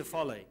 says the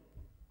following.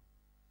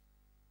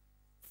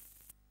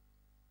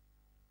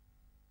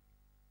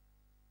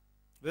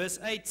 Verse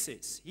 8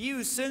 says, He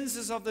who sins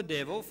is of the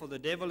devil, for the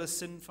devil has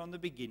sinned from the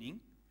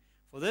beginning.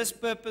 For this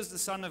purpose the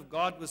Son of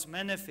God was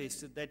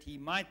manifested, that he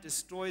might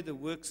destroy the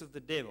works of the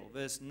devil.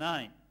 Verse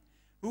 9,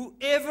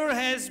 Whoever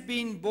has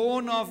been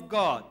born of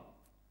God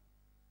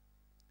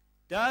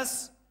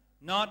does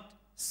not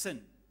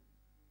sin.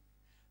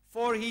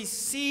 For his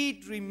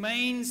seed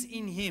remains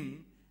in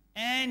him,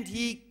 and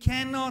he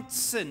cannot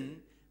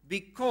sin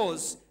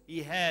because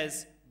he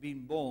has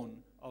been born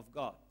of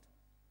God.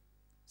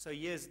 So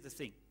here's the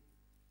thing.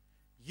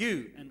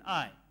 You and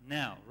I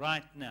now,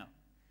 right now,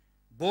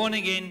 born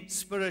again,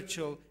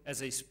 spiritual,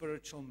 as a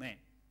spiritual man.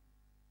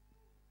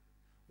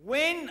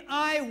 When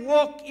I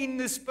walk in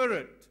the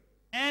Spirit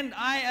and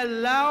I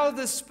allow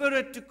the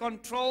Spirit to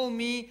control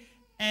me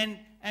and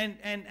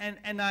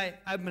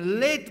I'm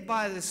led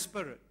by the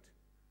Spirit,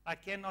 I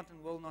cannot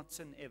and will not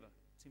sin ever.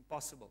 It's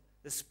impossible.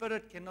 The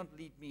Spirit cannot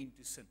lead me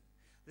into sin.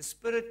 The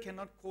Spirit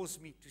cannot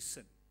cause me to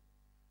sin.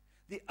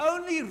 The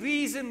only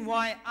reason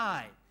why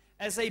I,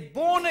 as a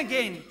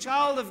born-again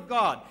child of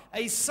God,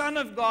 a son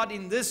of God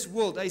in this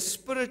world, a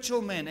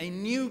spiritual man, a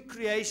new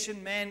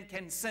creation man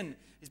can sin,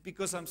 is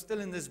because I'm still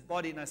in this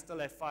body and I still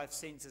have 5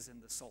 senses in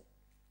the soul.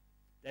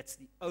 That's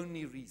the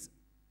only reason.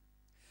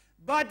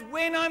 But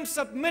when I'm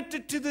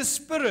submitted to the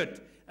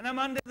Spirit, and I'm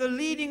under the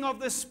leading of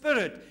the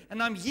Spirit,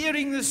 and I'm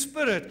hearing the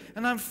Spirit,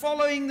 and I'm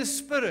following the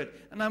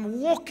Spirit, and I'm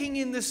walking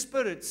in the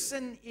Spirit,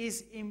 sin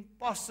is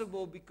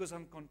impossible because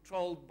I'm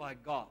controlled by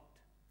God.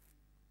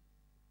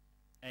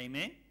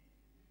 Amen?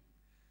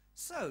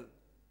 So,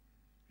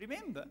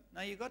 remember,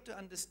 now you've got to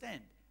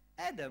understand,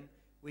 Adam,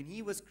 when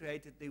he was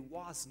created, there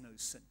was no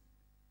sin.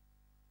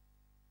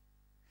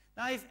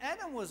 Now, if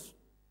Adam was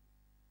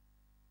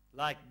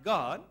like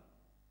God,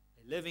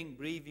 a living,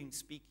 breathing,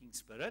 speaking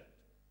spirit,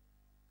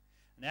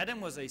 and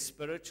Adam was a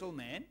spiritual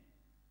man,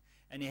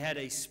 and he had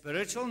a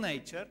spiritual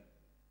nature,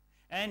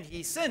 and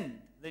he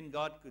sinned, then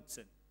God could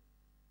sin.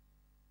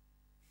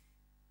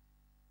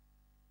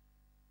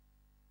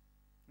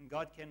 And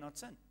God cannot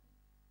sin.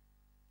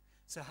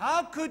 So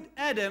how could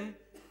Adam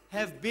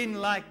have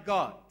been like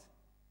God?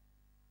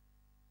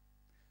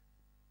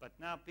 But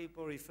now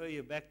people refer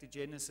you back to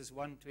Genesis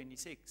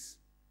 1:26.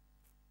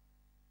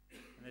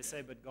 And they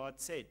say, but God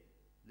said,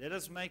 let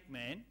us make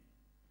man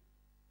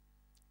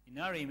in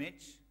our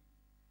image,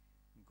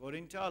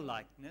 according to our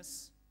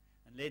likeness,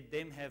 and let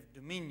them have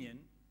dominion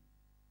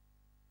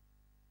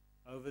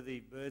over the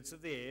birds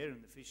of the air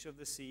and the fish of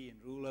the sea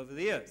and rule over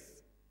the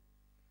earth.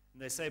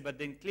 And they say, but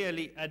then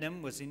clearly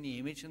Adam was in the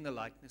image and the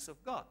likeness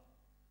of God.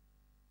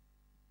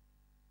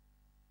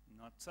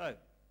 Not so.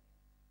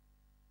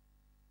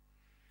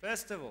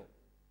 First of all,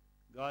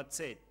 God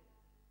said,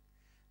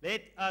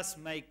 let us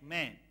make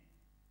man.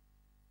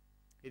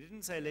 He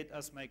didn't say, let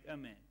us make a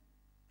man.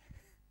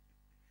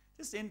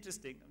 Just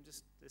interesting.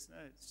 It's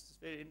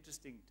just very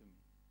interesting to me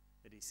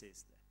that he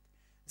says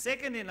that.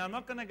 Second, and I'm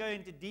not going to go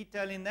into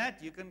detail in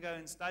that. You can go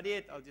and study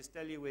it. I'll just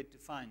tell you where to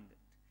find it.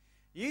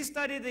 You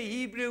study the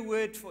Hebrew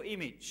word for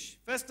image.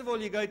 First of all,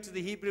 you go to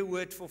the Hebrew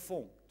word for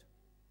formed.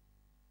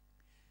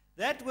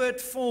 That word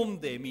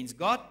formed there means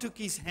God took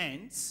his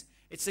hands.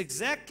 It's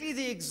exactly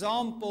the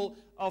example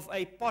of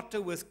a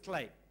potter with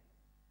clay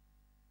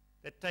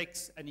that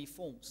takes and he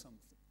forms something.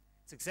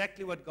 It's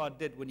exactly what God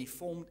did when he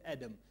formed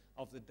Adam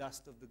of the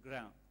dust of the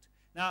ground.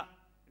 Now,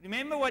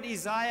 Remember what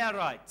Isaiah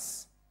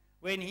writes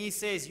when he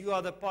says, you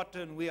are the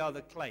potter and we are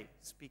the clay,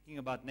 speaking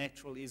about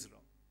natural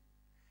Israel.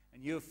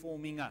 And you're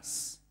forming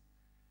us.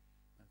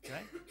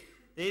 Okay?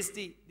 There's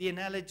the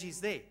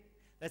analogies there.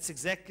 That's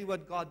exactly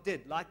what God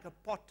did. Like a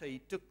potter, he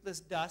took this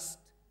dust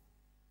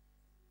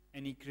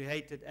and he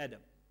created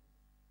Adam.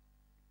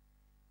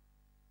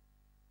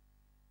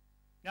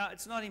 Now,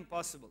 it's not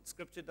impossible.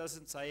 Scripture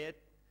doesn't say it,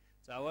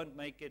 so I won't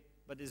make it.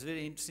 But it's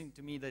very interesting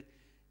to me that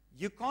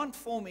you can't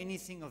form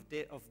anything of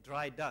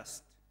dry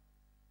dust.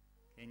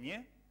 Can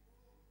you?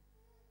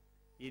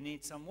 You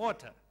need some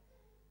water.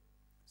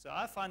 So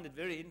I find it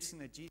very interesting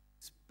that Jesus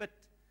spit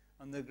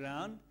on the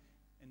ground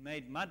and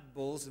made mud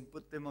balls and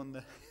put them on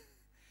the...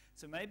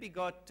 So maybe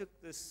God took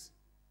this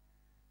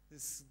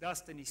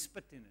dust and he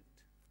spit in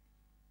it.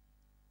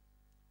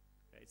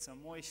 Create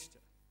some moisture.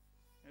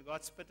 You know,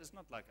 God's spit is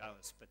not like our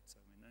spit, so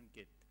we don't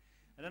get...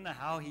 I don't know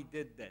how he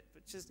did that,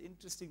 but it's just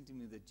interesting to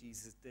me that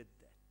Jesus did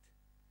that.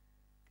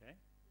 Okay?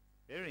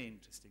 Very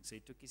interesting. So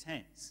he took his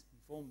hands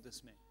and formed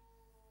this man.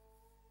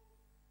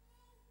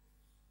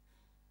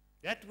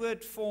 That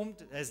word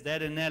formed has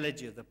that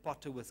analogy of the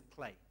potter with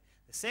clay.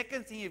 The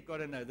second thing you've got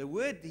to know,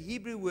 the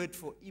Hebrew word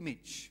for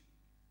image,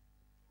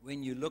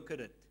 when you look at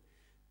it,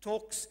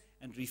 talks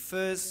and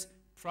refers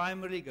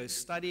primarily, go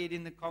study it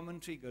in the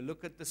commentary, go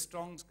look at the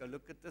Strongs, go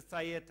look at the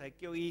Thayer,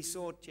 take your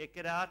Esau, check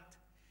it out.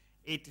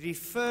 It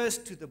refers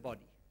to the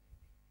body.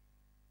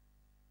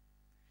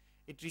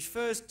 It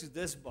refers to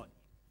this body.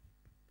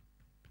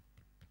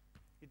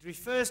 It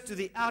refers to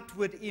the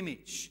outward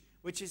image,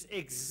 which is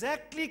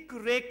exactly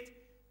correct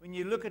when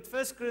you look at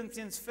 1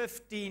 Corinthians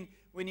 15,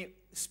 when he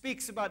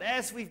speaks about,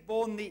 as we've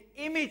borne the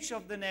image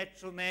of the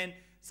natural man,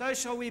 so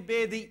shall we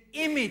bear the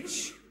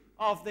image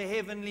of the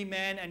heavenly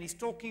man. And he's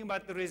talking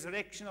about the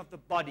resurrection of the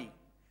body.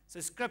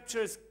 So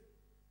Scripture is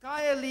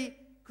entirely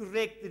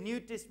correct. The New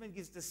Testament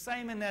gives the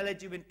same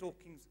analogy when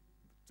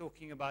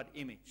talking about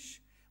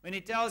image. When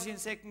he tells you in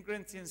 2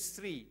 Corinthians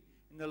 3,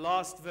 in the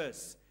last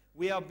verse,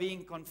 we are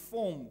being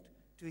conformed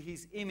to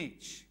his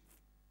image.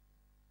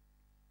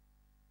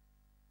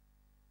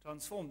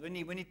 Transformed.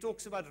 When he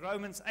talks about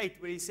Romans 8,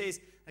 where he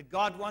says that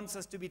God wants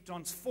us to be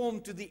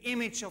transformed to the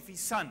image of his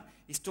Son,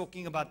 he's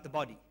talking about the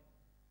body.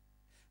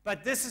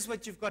 But this is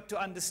what you've got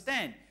to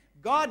understand.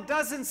 God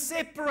doesn't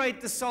separate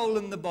the soul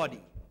and the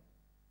body.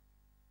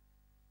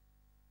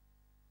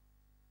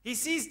 He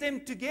sees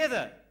them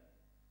together.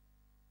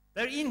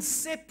 They're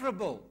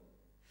inseparable.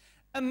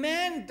 A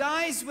man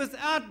dies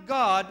without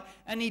God,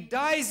 and he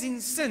dies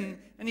in sin,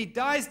 and he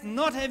dies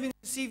not having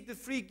received the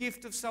free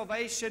gift of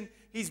salvation.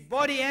 His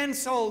body and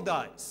soul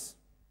dies.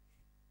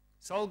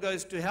 Soul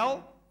goes to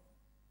hell,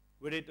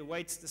 where it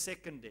awaits the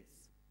second death.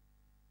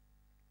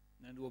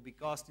 And will be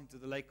cast into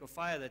the lake of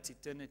fire. That's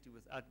eternity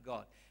without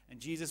God. And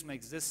Jesus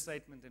makes this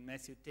statement in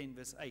Matthew 10,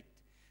 verse 8.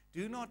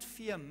 Do not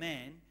fear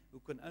man who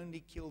can only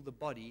kill the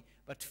body,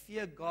 but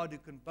fear God who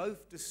can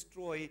both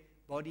destroy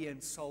body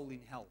and soul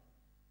in hell.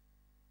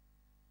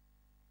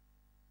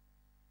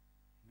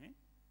 Amen?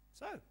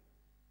 So,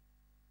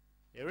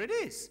 here it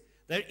is.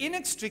 They're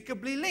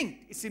inextricably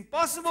linked. It's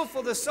impossible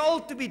for the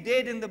soul to be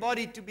dead and the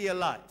body to be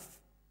alive.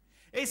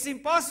 It's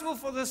impossible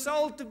for the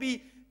soul to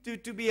be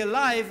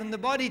alive and the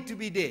body to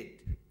be dead.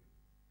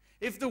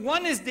 If the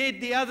one is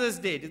dead, the other is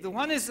dead. If the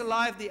one is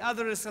alive, the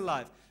other is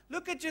alive.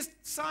 Look at just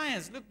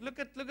science. Look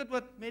at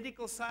what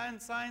medical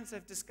science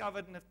have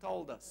discovered and have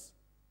told us.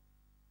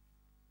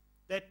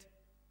 That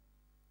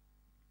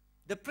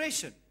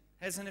depression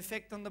has an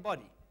effect on the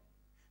body.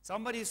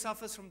 Somebody who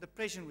suffers from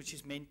depression, which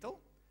is mental,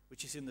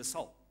 which is in the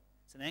soul.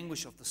 It's an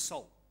anguish of the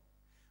soul.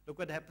 Look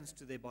what happens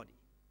to their body.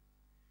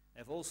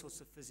 They have all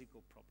sorts of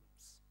physical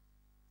problems.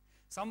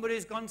 Somebody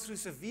who's gone through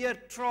severe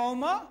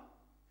trauma,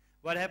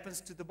 what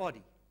happens to the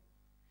body?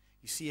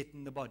 You see it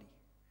in the body.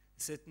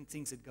 Certain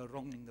things that go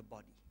wrong in the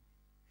body.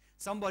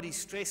 Somebody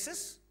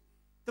stresses,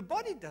 the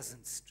body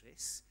doesn't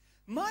stress.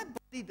 My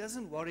body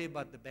doesn't worry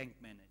about the bank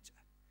manager.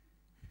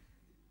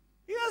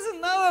 He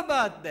doesn't know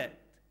about that.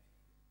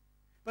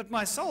 But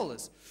my soul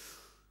is,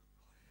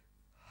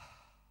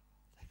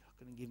 they're not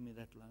going to give me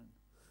that loan.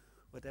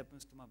 What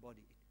happens to my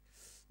body?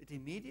 It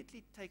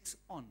immediately takes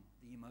on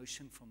the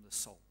emotion from the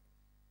soul.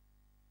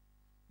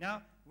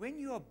 Now, when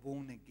you are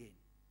born again,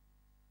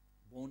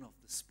 born of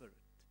the Spirit,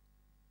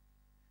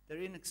 they're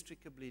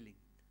inextricably linked.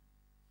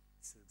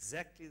 It's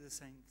exactly the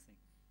same thing.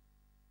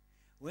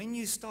 When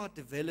you start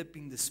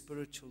developing the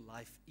spiritual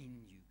life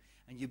in you,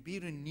 and you be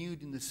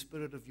renewed in the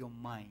spirit of your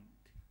mind,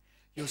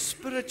 your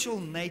spiritual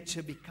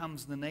nature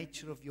becomes the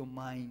nature of your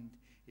mind.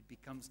 It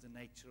becomes the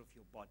nature of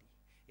your body.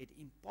 It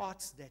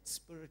imparts that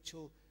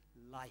spiritual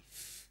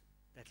life,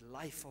 that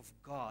life of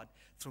God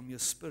from your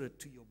spirit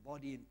to your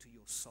body and to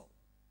your soul.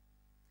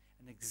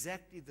 And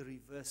exactly the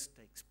reverse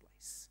takes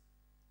place.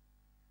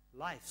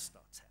 Life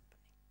starts happening.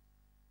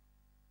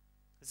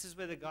 This is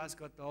where the guys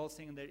got the whole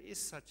thing, and there is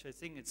such a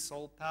thing. It's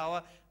soul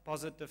power,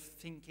 positive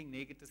thinking,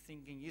 negative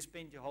thinking. You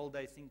spend your whole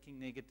day thinking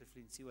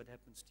negatively and see what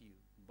happens to you,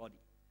 body.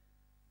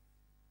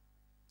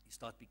 You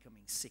start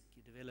becoming sick.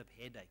 You develop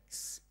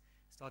headaches.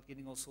 You start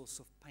getting all sorts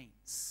of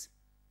pains.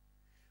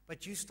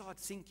 But you start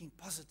thinking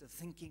positive,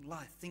 thinking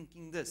life,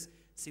 thinking this.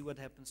 See what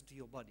happens to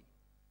your body.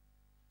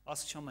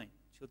 Ask Charmaine.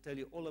 She'll tell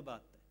you all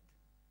about that.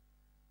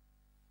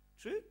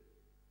 True?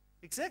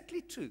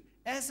 Exactly true.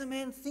 As a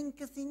man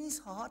thinketh in his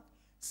heart,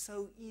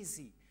 so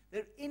easy.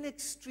 They're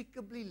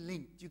inextricably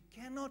linked. You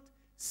cannot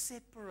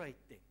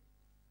separate them.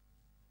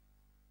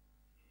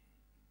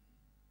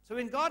 So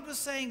when God was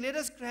saying, let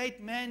us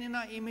create man in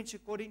our image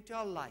according to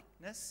our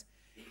likeness,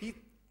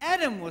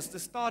 Adam was the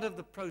start of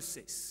the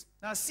process.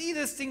 Now see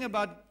this thing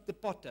about the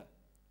potter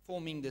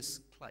forming this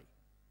clay.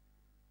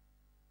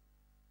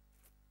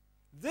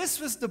 This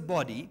was the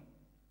body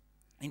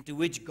into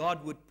which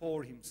God would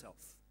pour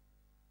himself.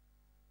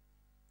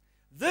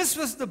 This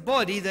was the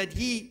body that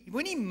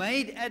when he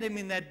made Adam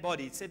in that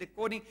body, it said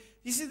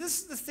you see,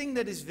 this is the thing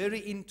that is very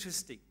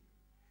interesting.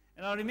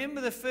 And I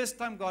remember the first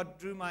time God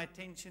drew my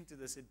attention to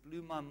this, it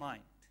blew my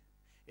mind.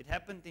 It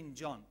happened in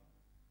John.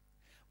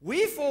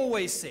 We've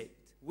always said,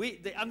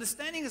 the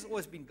understanding has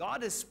always been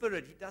God is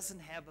spirit, he doesn't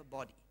have a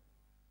body.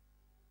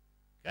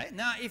 Okay?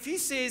 Now, if he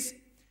says,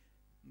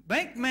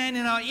 make man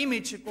in our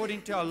image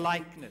according to our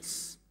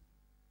likeness,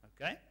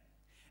 okay?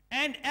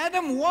 And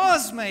Adam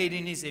was made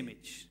in his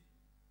image,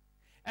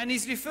 and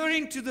he's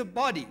referring to the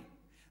body,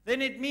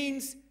 then it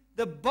means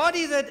the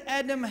body that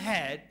Adam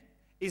had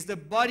is the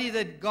body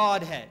that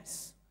God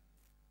has.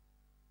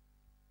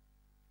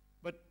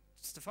 But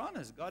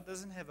Stephanus, God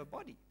doesn't have a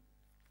body.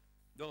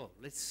 Oh,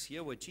 let's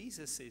hear what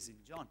Jesus says in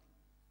John.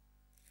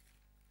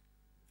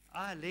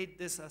 I laid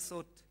this, I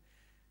thought,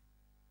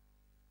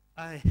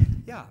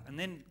 and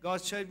then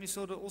God showed me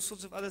all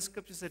sorts of other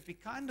scriptures that we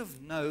kind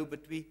of know,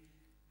 but we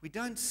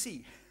don't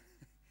see.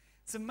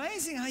 It's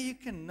amazing how you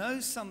can know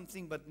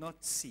something but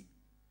not see.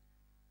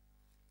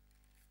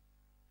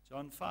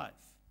 John 5.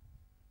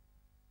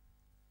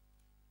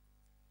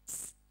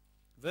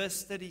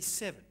 Verse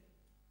 37.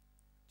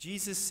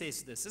 Jesus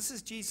says this. This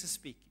is Jesus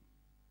speaking.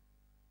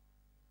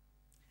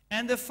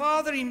 And the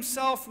Father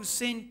himself who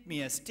sent me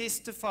has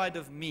testified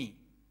of me.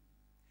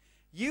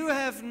 You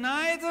have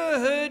neither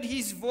heard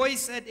his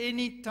voice at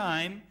any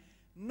time,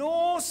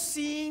 nor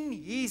seen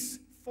his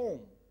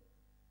form.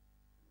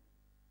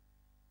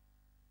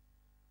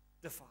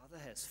 The Father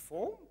has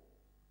formed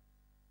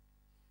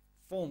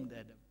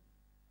Adam.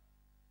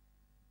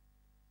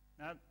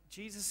 Now,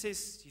 Jesus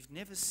says, you've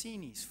never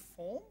seen his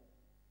form?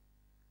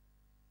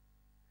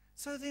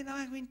 So then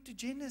I went to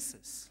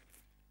Genesis.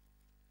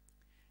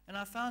 And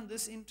I found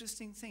this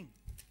interesting thing.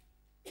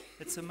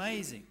 It's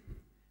amazing.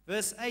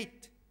 Verse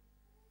 8.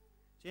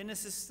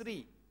 Genesis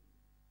 3.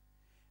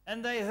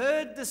 And they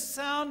heard the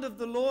sound of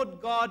the Lord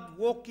God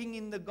walking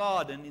in the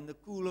garden in the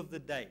cool of the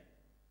day.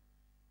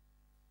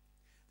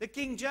 The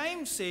King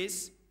James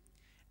says,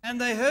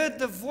 and they heard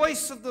the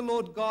voice of the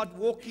Lord God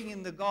walking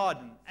in the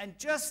garden. And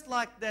just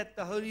like that,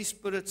 the Holy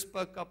Spirit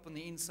spoke up on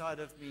the inside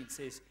of me. It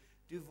says,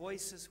 do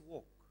voices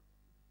walk?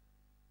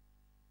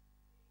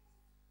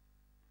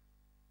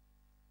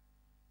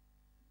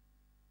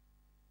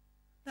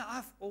 Now,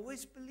 I've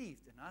always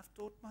believed, and I've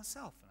taught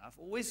myself, and I've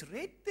always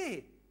read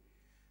there,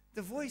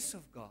 the voice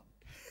of God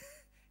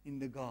in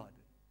the garden.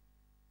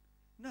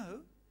 No,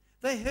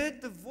 they heard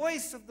the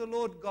voice of the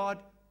Lord God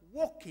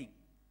walking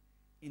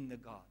in the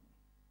garden.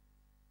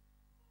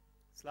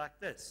 It's like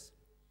this.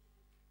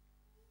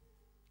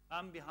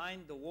 I'm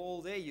behind the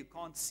wall there. You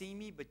can't see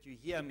me, but you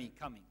hear me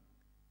coming.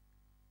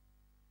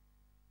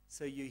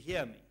 So you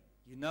hear me.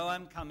 You know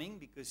I'm coming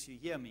because you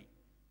hear me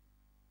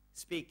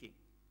speaking,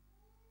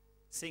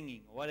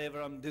 singing, or whatever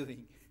I'm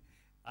doing.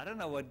 I don't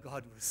know what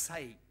God was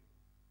saying.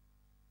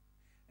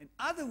 In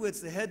other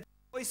words, they heard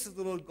the voice of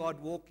the Lord God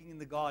walking in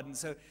the garden.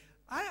 So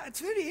it's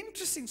very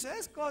interesting. So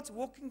as God's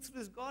walking through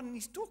this garden,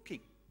 he's talking.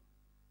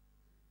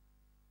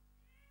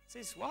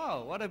 Says,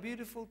 wow, what a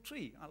beautiful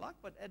tree. I like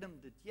what Adam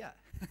did here.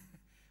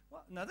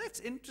 Well, now that's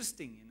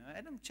interesting,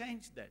 Adam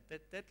changed that.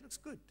 That looks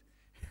good.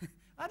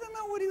 I don't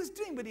know what he was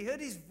doing, but he heard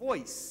his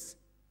voice.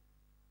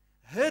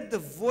 Heard the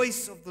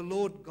voice of the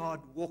Lord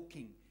God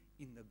walking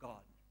in the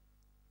garden.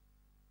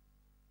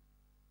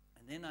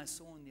 And then I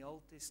saw in the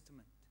Old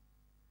Testament,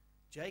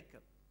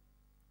 Jacob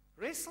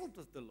wrestled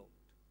with the Lord.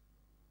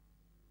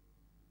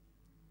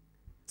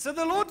 So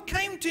the Lord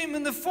came to him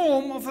in the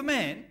form of a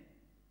man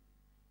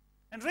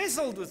and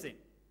wrestled with him.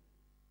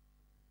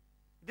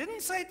 It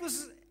didn't say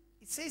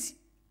it says,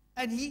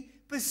 and he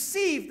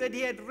perceived that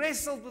he had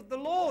wrestled with the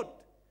Lord,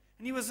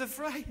 and he was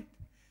afraid.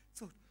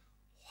 Thought,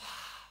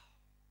 wow,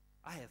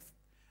 I have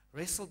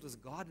wrestled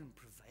with God and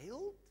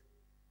prevailed?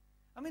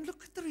 I mean,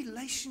 look at the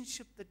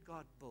relationship that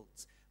God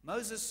builds.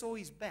 Moses saw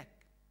his back.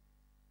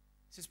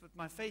 He says, but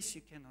my face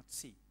you cannot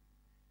see,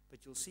 but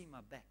you'll see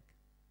my back.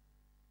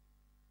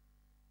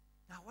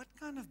 Now, what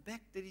kind of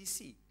back did he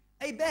see?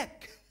 A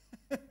back.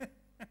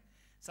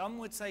 Some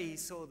would say he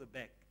saw the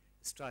back,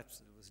 the stripes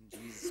that was in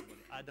Jesus' body.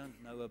 I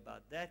don't know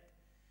about that.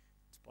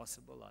 It's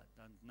possible, I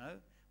don't know.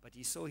 But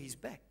he saw his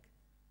back.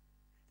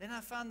 Then I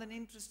found an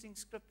interesting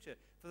scripture.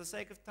 For the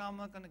sake of time, I'm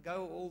not going to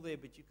go all there,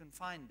 but you can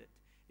find it.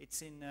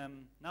 It's in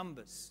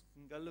Numbers.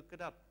 You can go look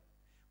it up.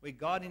 where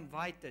God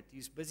invited,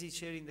 he's busy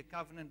sharing the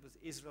covenant with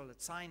Israel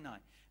at Sinai,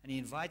 and he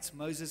invites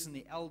Moses and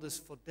the elders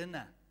for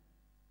dinner.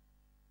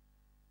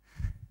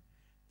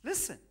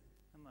 Listen,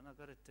 I've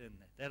got to turn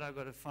that. That I've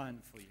got to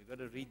find for you. I've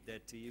got to read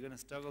that to you. You're going to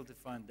struggle to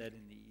find that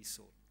in the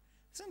eSword.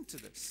 Listen to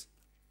this.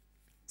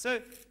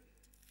 So,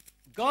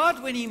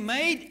 God, when he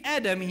made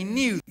Adam, he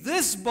knew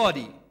this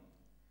body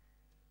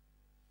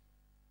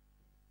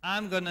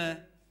I'm going to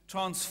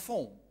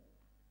transform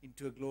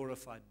into a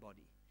glorified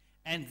body.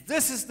 And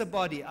this is the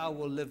body I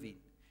will live in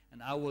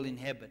and I will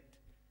inhabit.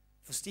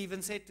 For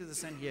Stephen said to the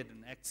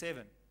Sanhedrin, Act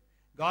 7,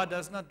 God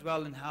does not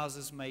dwell in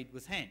houses made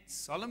with hands.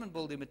 Solomon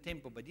built him a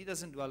temple, but he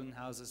doesn't dwell in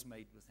houses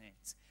made with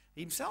hands.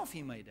 Himself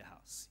he made a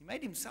house. He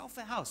made himself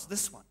a house,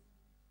 this one.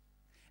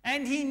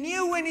 And he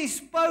knew when he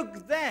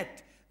spoke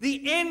that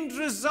the end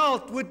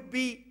result would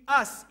be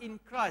us in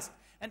Christ.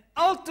 And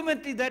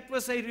ultimately that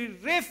was a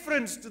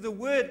reference to the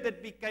Word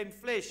that became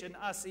flesh and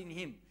us in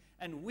him.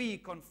 And we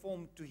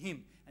conformed to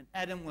him. And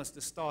Adam was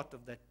the start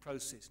of that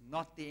process,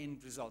 not the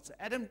end result. So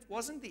Adam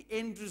wasn't the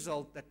end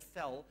result that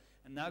fell,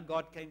 and now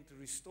God came to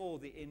restore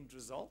the end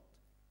result.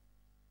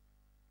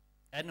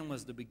 Adam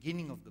was the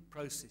beginning of the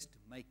process to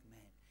make man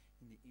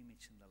in the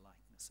image and the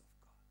likeness of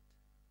God.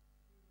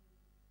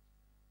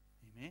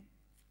 Amen?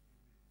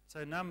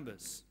 So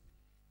Numbers.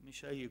 Let me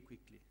show you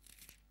quickly.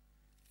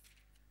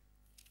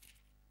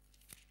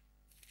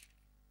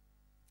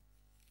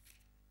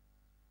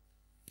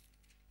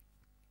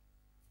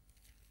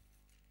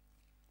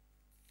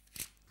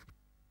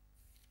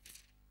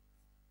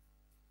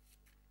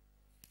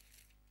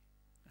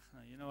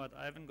 You know what?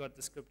 I haven't got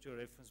the scripture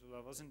reference, but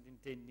I wasn't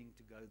intending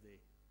to go there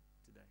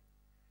today.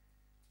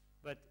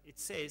 But it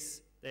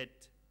says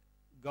that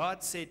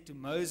God said to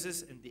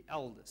Moses and the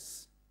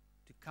elders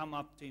to come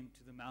up to him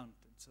to the mountain.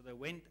 So they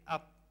went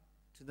up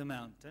to the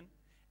mountain,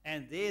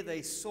 and there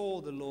they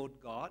saw the Lord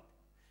God,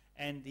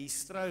 and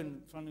his throne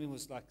in front of him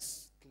was like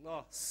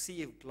a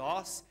sea of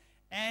glass,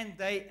 and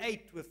they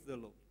ate with the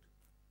Lord.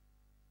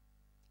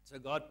 So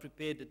God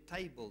prepared a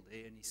table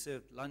there, and he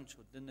served lunch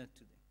or dinner to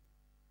them.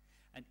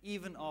 And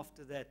even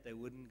after that, they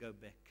wouldn't go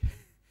back.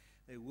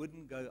 They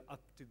wouldn't go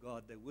up to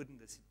God. They wouldn't.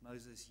 They said,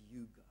 Moses,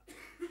 you go.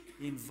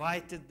 He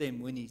invited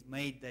them when he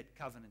made that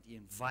covenant. He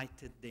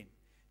invited them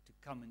to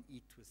come and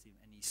eat with him.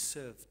 And he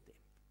served them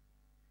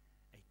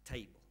a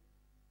table.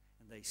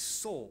 And they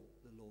saw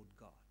the Lord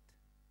God.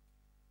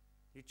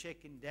 You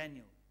check in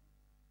Daniel.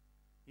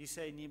 You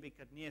say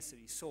Nebuchadnezzar,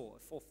 he saw a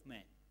fourth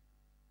man.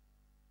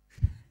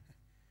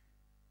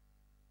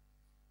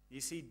 You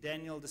see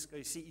Daniel,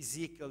 you see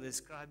Ezekiel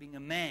describing a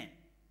man.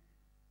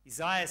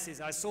 Isaiah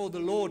says, I saw the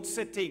Lord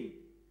sitting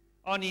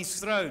on his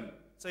throne.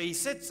 So he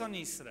sits on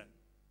his throne.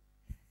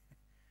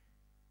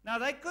 Now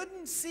they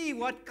couldn't see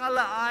what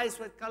color eyes,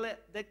 what color,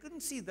 they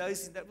couldn't see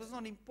those things. That was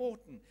not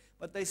important.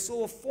 But they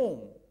saw a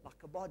form,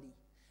 like a body.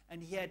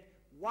 And he had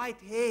white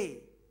hair,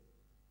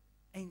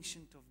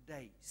 Ancient of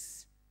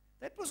Days.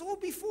 That was all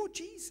before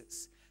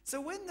Jesus.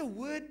 So when the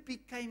Word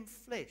became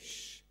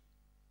flesh,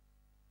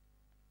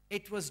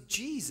 it was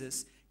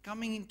Jesus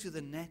coming into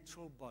the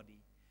natural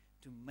body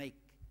to make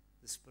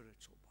the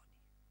spiritual body.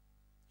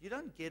 You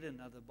don't get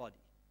another body.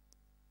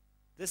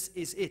 This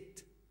is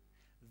it.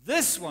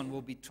 This one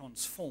will be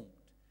transformed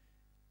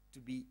to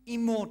be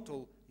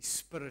immortal, a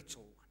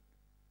spiritual one.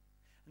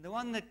 And the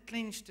one that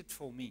clinched it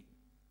for me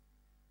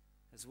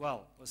as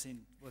well was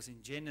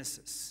in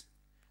Genesis.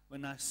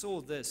 When I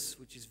saw this,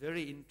 which is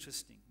very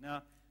interesting.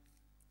 Now,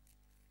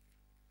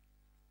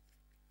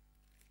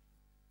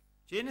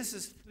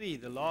 Genesis 3,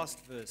 the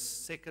last verse,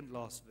 second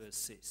last verse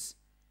says,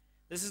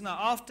 this is now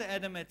after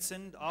Adam had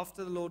sinned,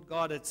 after the Lord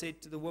God had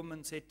said to the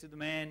woman, said to the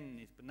man,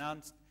 he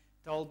pronounced,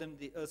 told them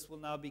the earth will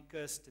now be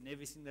cursed and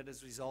everything that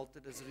has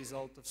resulted as a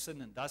result of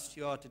sin. And dust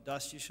you are, to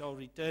dust you shall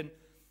return.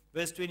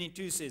 Verse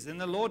 22 says, then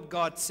the Lord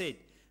God said,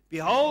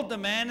 behold, the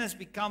man has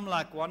become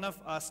like one of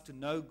us to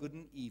know good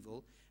and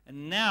evil.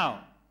 And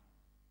now,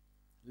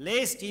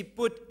 lest he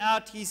put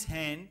out his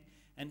hand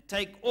and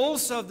take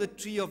also of the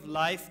tree of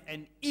life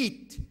and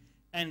eat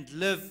and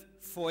live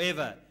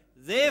forever.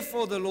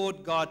 Therefore the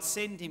Lord God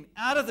sent him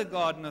out of the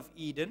Garden of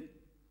Eden.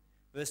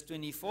 Verse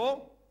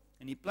 24,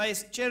 and he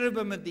placed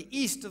cherubim at the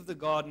east of the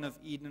Garden of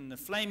Eden, and a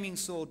flaming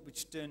sword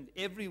which turned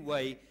every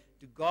way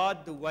to guard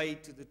the way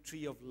to the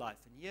tree of life.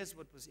 And here's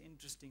what was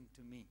interesting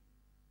to me.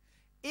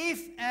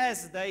 If,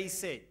 as they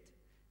said,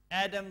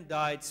 Adam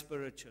died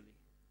spiritually,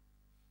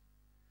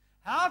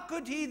 how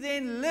could he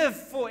then live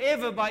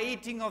forever by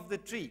eating of the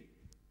tree?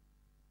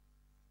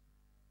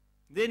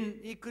 Then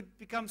he could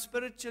become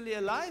spiritually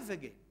alive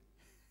again.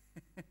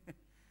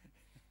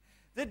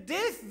 The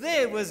death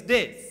there was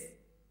death.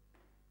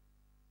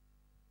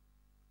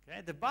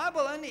 Okay? The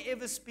Bible only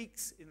ever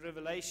speaks in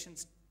Revelation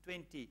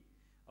 20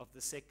 of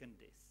the second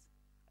death.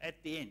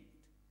 At the end,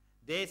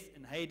 death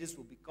and Hades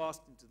will be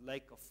cast into the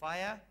lake of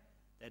fire.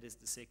 That is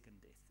the second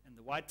death. And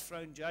the white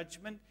throne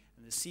judgment,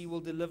 and the sea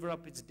will deliver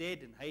up its dead,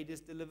 and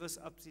Hades delivers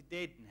up its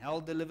dead, and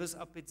hell delivers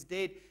up its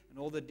dead, and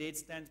all the dead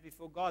stands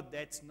before God.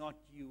 That's not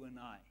you and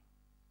I.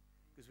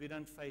 Because we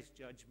don't face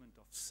judgment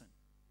of sin.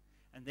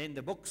 And then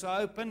the books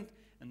are opened,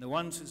 and the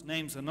ones whose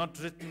names are not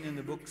written in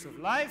the books of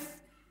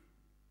life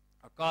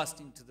are cast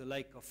into the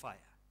lake of fire.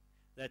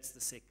 That's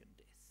the second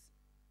death.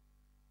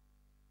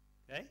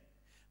 Okay?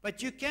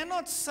 But you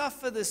cannot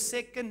suffer the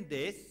second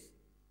death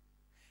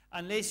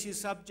unless you're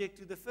subject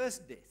to the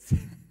first death,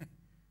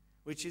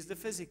 which is the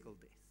physical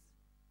death.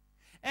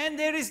 And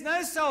there is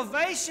no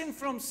salvation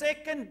from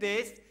second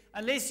death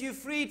unless you're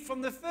freed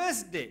from the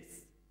first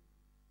death.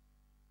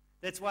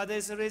 That's why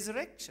there's a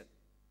resurrection.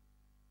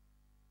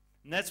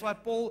 And that's why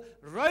Paul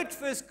wrote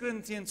 1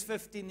 Corinthians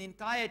 15, the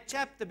entire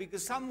chapter,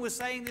 because some were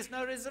saying there's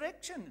no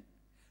resurrection.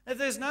 If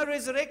there's no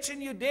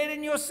resurrection, you're dead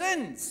in your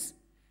sins.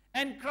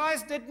 And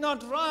Christ did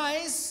not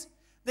rise,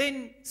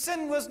 then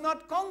sin was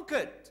not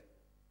conquered.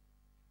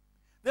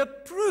 The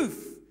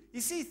proof, you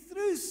see,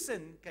 through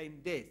sin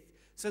came death.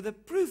 So the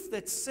proof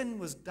that sin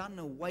was done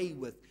away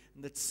with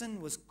and that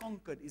sin was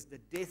conquered is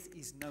that death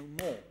is no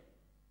more.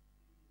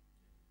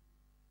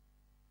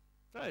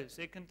 So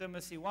 2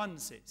 Timothy 1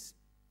 says,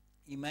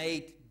 he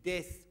made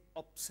death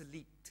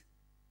obsolete.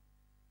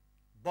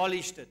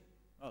 Abolished it.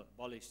 Well,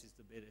 abolished is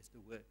the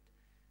word.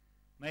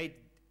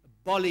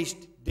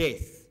 Abolished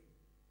death.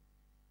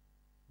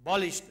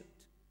 Abolished it.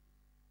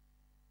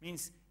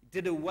 Means he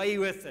did away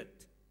with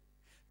it.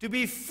 To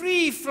be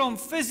free from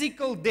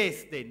physical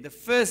death then, the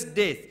first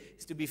death,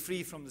 is to be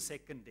free from the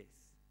second death.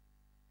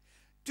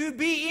 To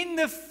be in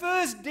the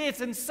first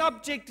death and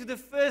subject to the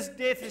first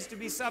death is to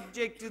be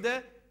subject to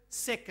the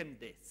second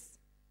death.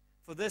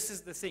 For this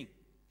is the thing.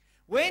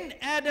 When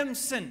Adam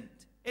sinned,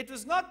 it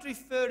was not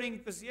referring,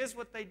 because here's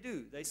what they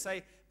do. They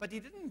say, but he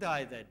didn't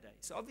die that day.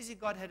 So obviously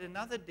God had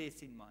another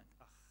death in mind.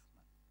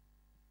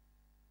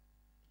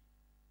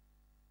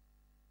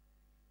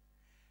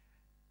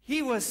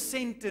 He was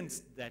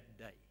sentenced that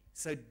day.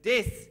 So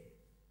death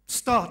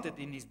started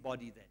in his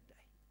body that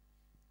day.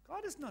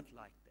 God is not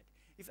like that.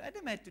 If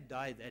Adam had to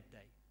die that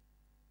day,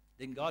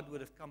 then God would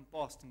have come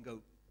past and go,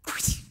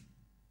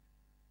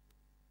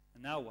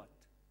 and now what?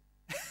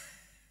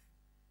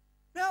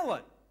 Now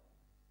what?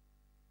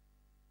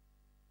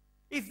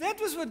 If that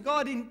was what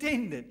God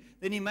intended,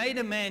 then he made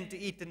a man to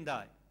eat and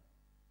die.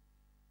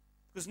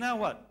 Because now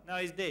what? Now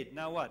he's dead.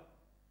 Now what?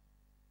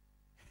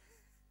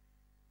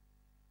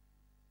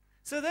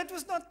 So that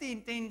was not the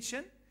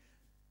intention.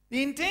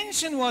 The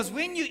intention was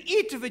when you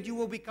eat of it, you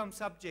will become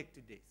subject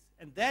to death.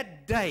 And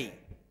that day,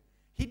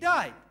 he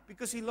died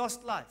because he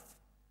lost life.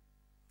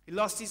 He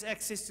lost his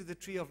access to the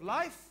tree of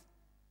life.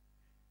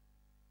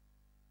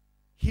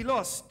 He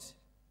lost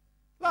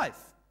life.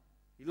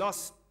 He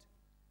lost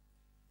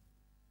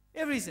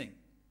everything.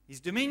 His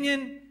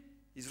dominion,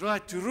 his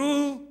right to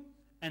rule,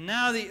 and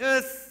now the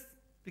earth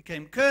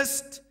became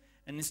cursed,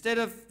 and instead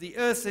of the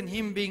earth and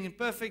him being in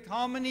perfect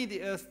harmony,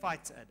 the earth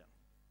fights Adam.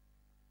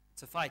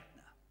 It's a fight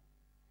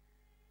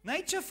now.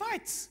 Nature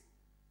fights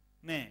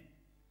man,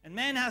 and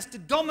man has to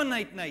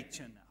dominate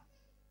nature now.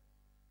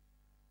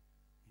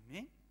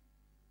 Amen?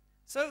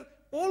 So,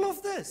 all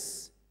of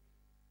this,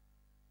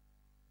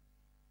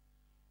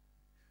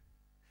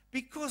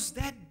 because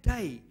that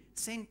day,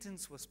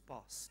 sentence was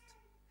passed.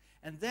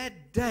 And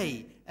that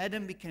day,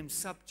 Adam became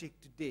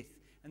subject to death.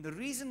 And the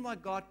reason why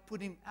God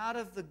put him out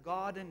of the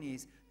garden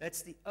is,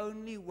 that's the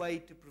only way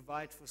to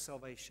provide for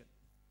salvation.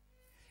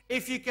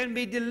 If you can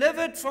be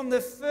delivered from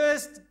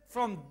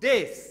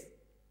death,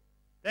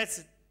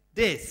 that's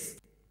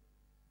death,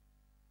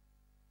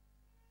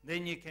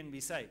 then you can be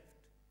saved.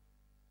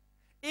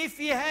 If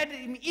he had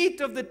him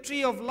eat of the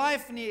tree of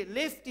life and he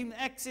left him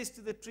access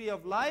to the tree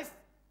of life,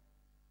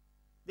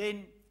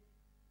 then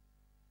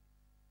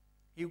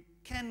he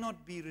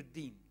cannot be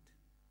redeemed.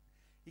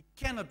 He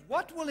cannot.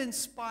 What will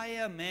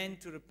inspire man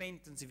to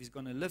repentance if he's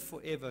going to live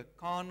forever?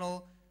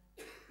 Carnal,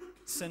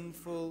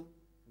 sinful,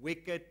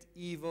 wicked,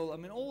 evil. I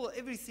mean,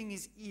 everything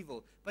is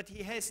evil. But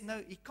he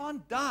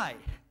can't die.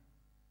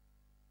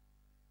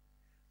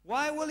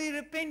 Why will he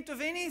repent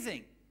of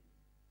anything?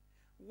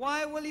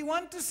 Why will he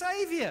want a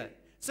Savior?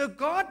 So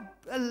God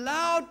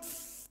allowed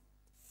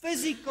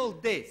physical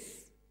death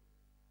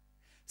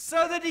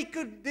so that he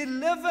could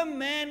deliver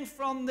man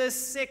from the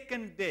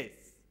second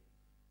death.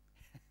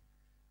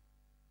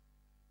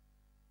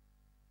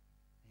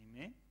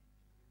 Amen?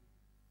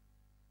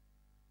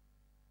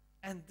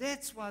 And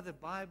that's why the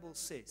Bible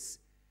says,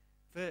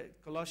 for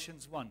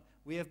Colossians 1,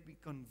 we have been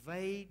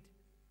conveyed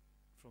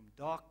from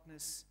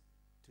darkness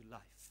to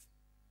life.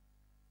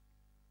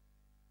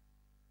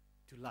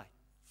 To light.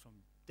 From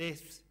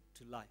death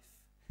to life.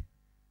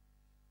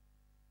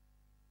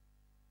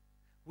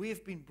 We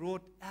have been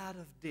brought out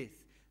of death.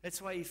 That's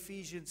why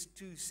Ephesians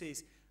 2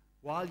 says,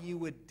 while you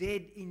were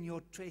dead in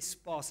your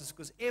trespasses,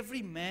 because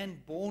every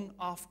man born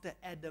after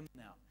Adam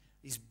now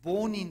is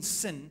born in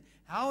sin.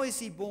 How is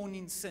he born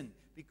in sin?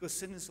 Because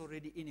sin is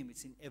already in him.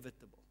 It's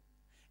inevitable.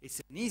 It's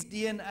in his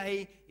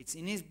DNA, it's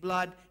in his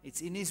blood,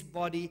 it's in his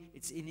body,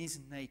 it's in his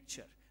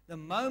nature. The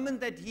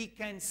moment that he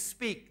can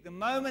speak, the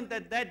moment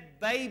that that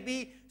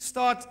baby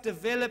starts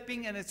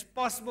developing and it's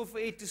possible for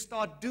it to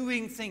start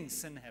doing things,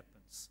 sin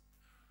happens.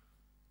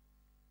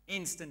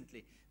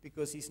 Instantly.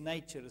 Because his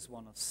nature is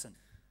one of sin.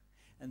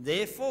 And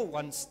therefore,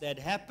 once that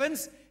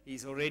happens,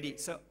 he's already,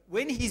 so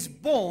when he's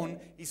born,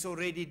 he's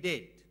already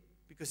dead.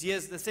 Because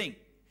here's the thing.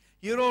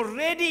 You're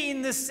already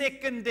in the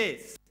second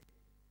death.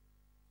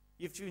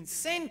 If you've been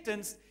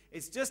sentenced,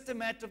 it's just a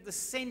matter of the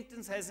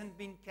sentence hasn't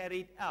been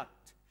carried out.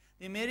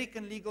 The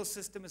American legal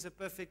system is a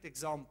perfect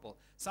example.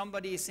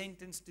 Somebody is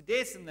sentenced to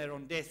death and they're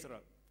on death row.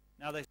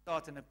 Now they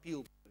start an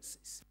appeal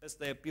process. First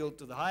they appeal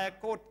to the higher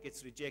court,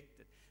 gets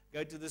rejected.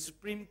 Go to the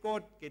Supreme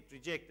Court, get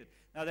rejected.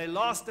 Now their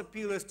last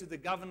appeal is to the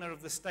governor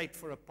of the state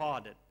for a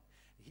pardon.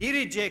 He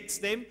rejects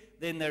them,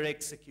 then they're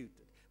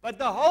executed. But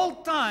the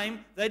whole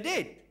time they're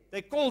dead.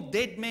 They're called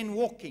dead men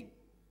walking.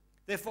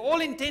 They're for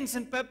all intents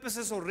and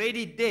purposes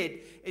already dead.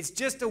 It's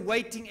just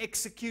awaiting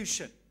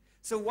execution.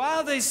 So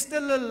while they're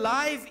still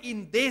alive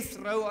in death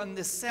row on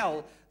the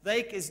cell,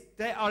 they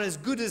are as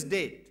good as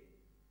dead.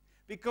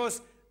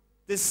 Because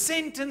the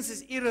sentence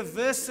is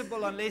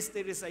irreversible unless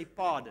there is a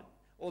pardon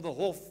or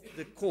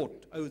the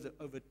court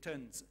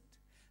overturns it.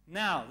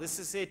 Now, this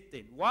is it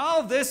then.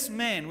 While this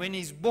man, when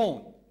he's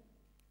born,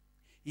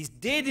 he's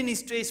dead in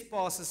his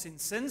trespasses and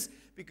sins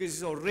because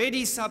he's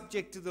already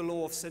subject to the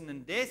law of sin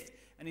and death,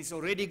 and he's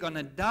already going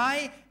to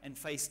die and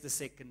face the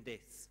second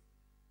death.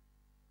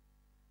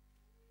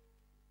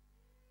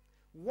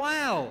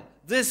 While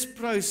this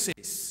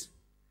process,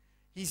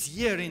 he's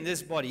here in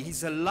this body.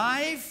 He's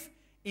alive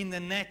in the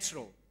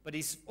natural, but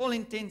he's all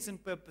intents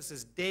and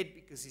purposes dead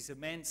because he's a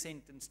man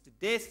sentenced to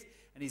death,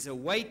 and he's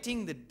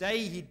awaiting the day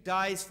he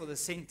dies for the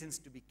sentence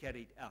to be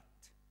carried out.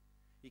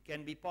 He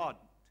can be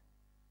pardoned.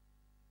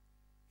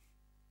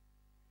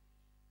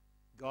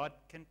 God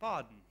can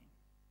pardon him,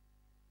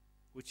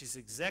 which is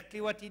exactly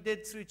what he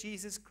did through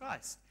Jesus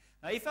Christ.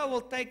 Now, if I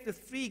will take the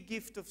free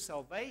gift of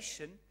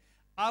salvation,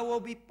 I will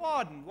be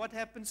pardoned. What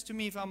happens to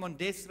me if I'm on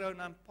death row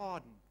and I'm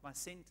pardoned? My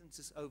sentence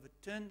is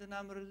overturned and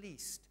I'm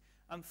released.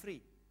 I'm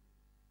free.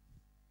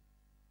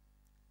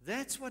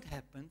 That's what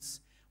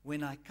happens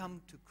when I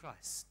come to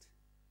Christ.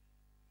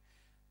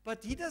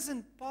 But he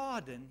doesn't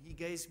pardon, he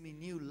gives me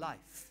new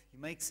life. He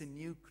makes a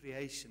new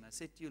creation. I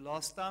said to you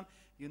last time,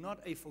 you're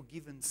not a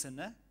forgiven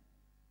sinner.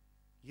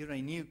 You're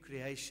a new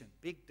creation.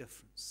 Big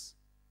difference.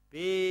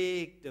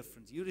 Big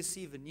difference. You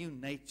receive a new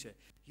nature.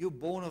 You're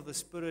born of the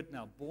Spirit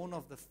now, born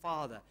of the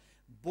Father,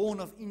 born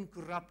of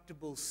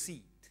incorruptible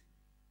seed.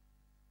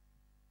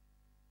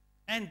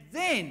 And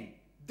then,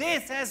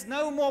 death has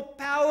no more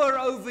power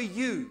over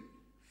you.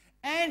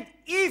 And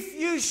if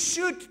you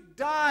should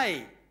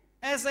die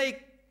as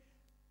a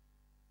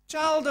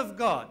child of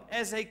God,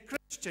 as a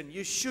Christian,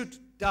 you should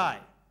die.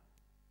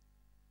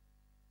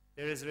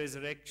 There is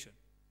resurrection,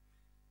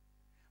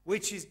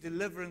 which is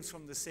deliverance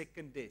from the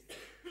second death.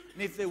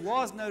 And if there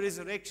was no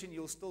resurrection,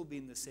 you'll still be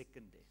in the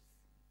second death.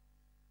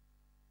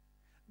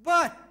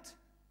 But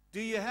do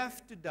you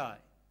have to die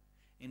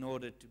in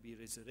order to be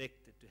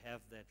resurrected, to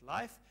have that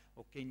life,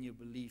 or can you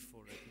believe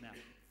for it now?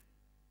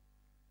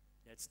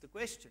 That's the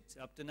question.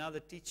 So up to now,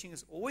 the teaching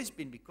has always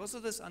been, because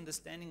of this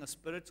understanding of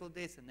spiritual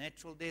death and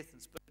natural death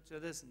and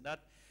spiritual this and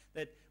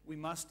that we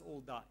must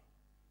all die.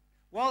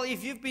 Well,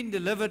 if you've been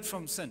delivered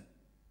from sin,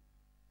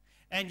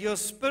 and your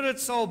spirit,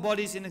 soul,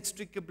 body is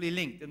inextricably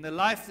linked, and the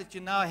life that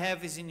you now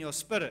have is in your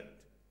spirit,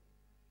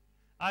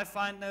 I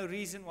find no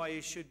reason why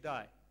you should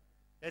die.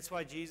 That's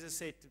why Jesus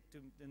said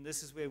and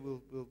this is where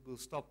we'll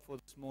stop for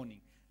this morning.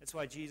 That's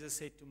why Jesus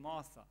said to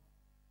Martha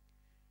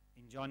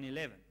in John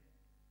 11.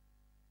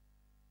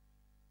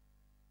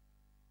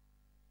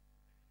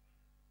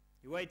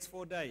 He waits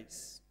 4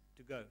 days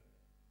to go,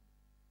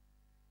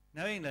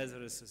 knowing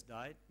Lazarus has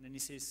died. And then he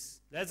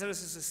says,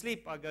 Lazarus is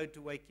asleep, I go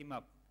to wake him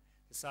up.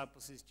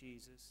 Disciple says,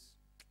 Jesus,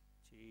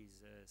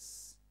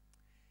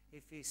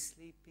 if he's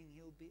sleeping,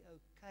 he'll be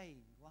okay.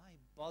 Why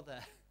bother?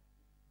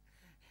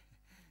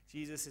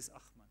 Jesus says,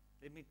 man,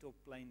 let me talk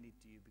plainly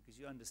to you because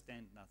you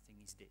understand nothing.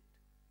 He's dead.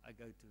 I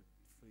go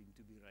for him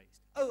to be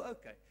raised. Oh,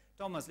 okay.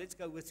 Thomas, let's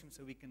go with him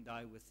so we can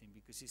die with him,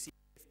 because you see,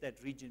 he left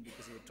that region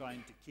because they were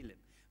trying to kill him.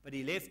 But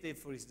he left there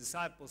for his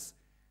disciples,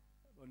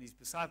 on his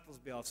disciples'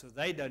 behalf, so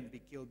they don't be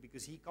killed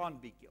because he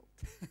can't be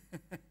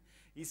killed.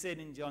 He said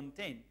in John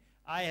 10,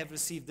 I have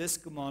received this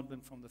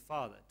commandment from the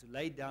Father, to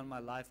lay down my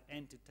life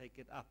and to take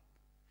it up.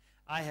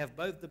 I have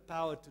both the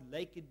power to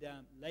lay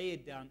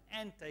it down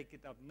and take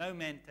it up. No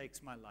man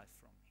takes my life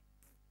from me.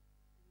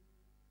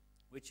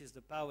 Which is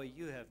the power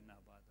you have now,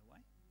 by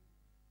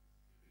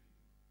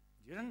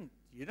the way.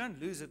 You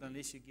don't lose it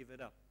unless you give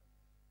it up.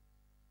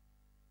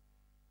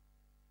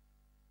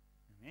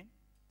 Amen?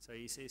 So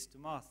he says to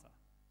Martha,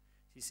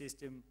 he says,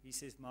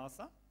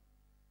 Martha,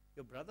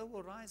 your brother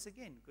will rise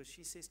again. Because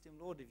she says to him,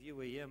 Lord, if you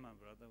were here, my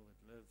brother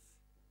would live.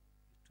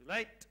 Too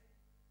late.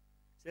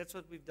 So that's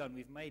what we've done.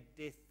 We've made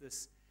death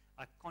this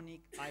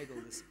iconic idol.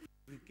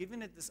 We've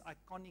given it this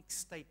iconic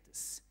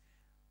status.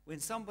 When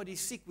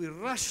somebody's sick, we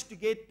rush to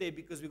get there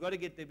because we've got to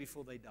get there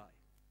before they die.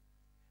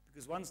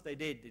 Because once they're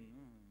dead, then,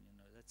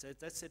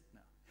 that's it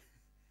now.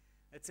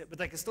 That's it. But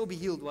they can still be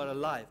healed while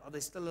alive. Are they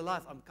still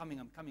alive? I'm coming.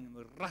 And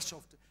we rush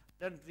off to.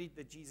 Don't read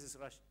that Jesus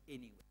rushed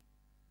anywhere.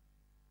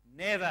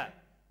 Never.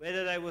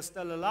 Whether they were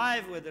still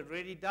alive, whether they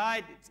already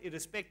died, it's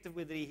irrespective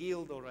whether he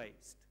healed or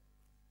raised.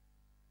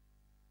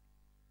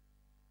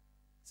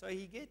 So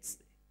he gets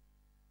there.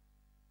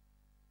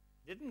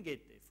 Didn't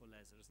get there for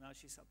Lazarus. Now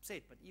she's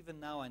upset. But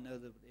even now I know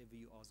that whatever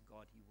you ask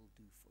God, he will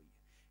do for you.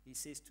 He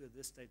says to her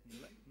this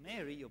statement,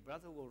 Mary, your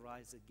brother will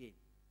rise again.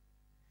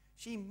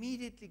 She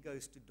immediately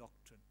goes to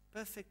doctrine.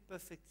 Perfect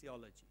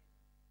theology.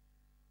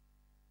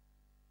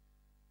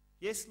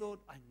 Yes, Lord,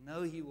 I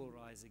know he will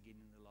rise again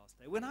in the last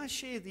day. When I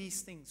share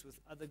these things with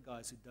other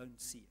guys who don't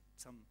see it,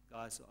 some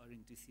guys who are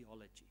into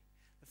theology,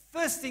 the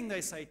first thing they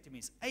say to me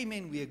is,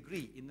 amen, we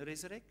agree in the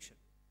resurrection.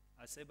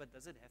 I say, but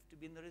does it have to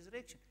be in the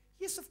resurrection?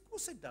 Yes, of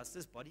course it does.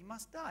 This body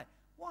must die.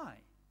 Why?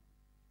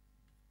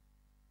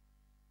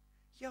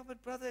 Yeah,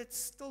 but brother, it's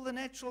still the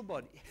natural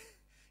body.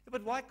 Yeah,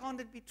 but why can't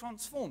it be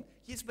transformed?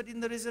 Yes, but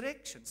in the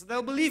resurrection. So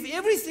they'll believe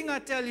everything I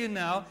tell you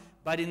now,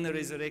 but in the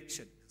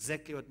resurrection.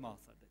 Exactly what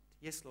Martha did.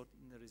 Yes, Lord,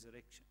 in the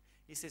resurrection.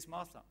 He says,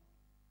 Martha,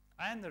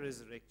 I am the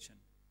resurrection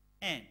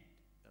and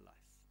the life.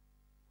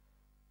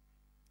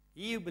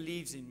 He who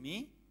believes in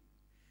me,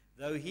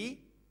 though he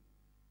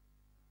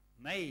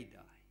may die.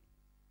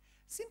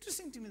 It's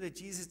interesting to me that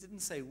Jesus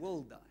didn't say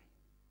will die.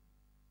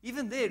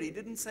 Even there, he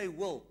didn't say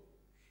will.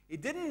 He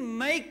didn't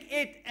make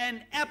it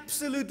an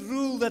absolute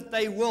rule that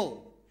they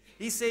will.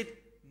 He said,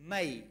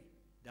 may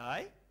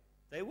die,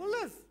 they will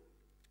live.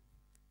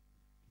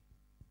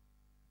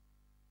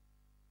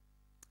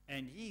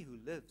 And he who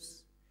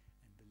lives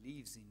and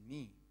believes in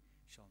me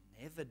shall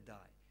never die.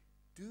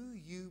 Do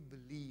you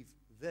believe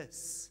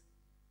this?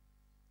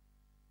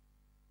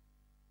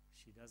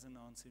 She doesn't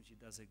answer him. She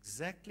does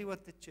exactly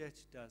what the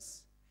church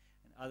does.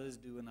 And others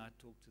do when I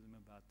talk to them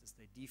about this.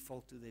 They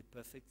default to their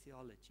perfect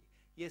theology.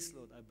 Yes,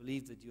 Lord, I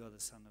believe that you are the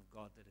Son of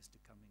God that is to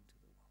come into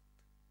the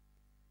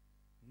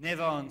world.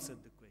 Never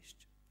answered the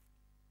question.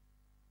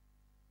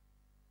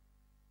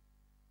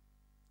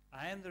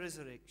 I am the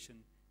resurrection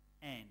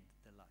and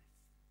the life.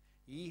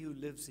 He who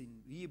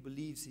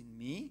believes in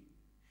me,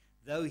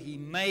 though he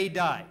may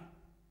die,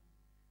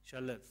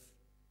 shall live.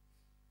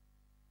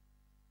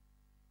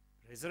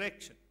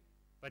 Resurrection.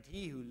 But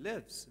he who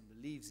lives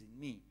and believes in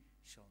me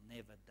shall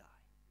never die.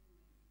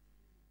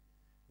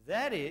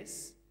 That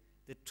is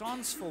the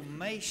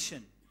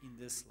transformation in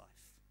this life.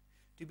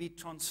 To be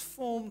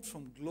transformed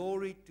from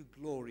glory to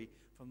glory,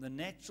 from the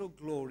natural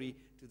glory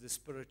to the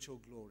spiritual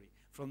glory,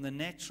 from the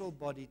natural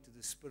body to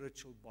the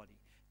spiritual body.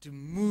 To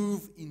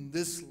move in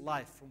this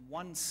life from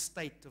one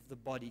state of the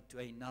body to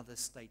another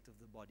state of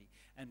the body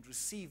and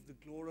receive the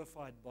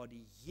glorified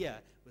body here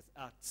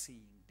without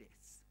seeing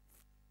death.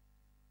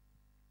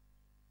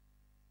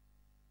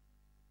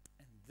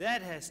 And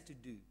that has to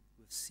do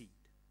with seed.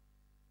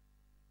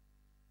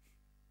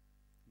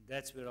 And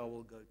that's where I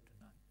will go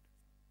tonight.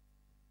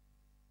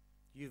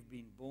 You've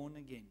been born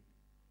again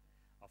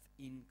of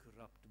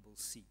incorruptible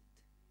seed.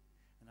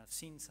 And I've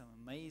seen some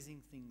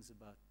amazing things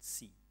about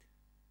seed.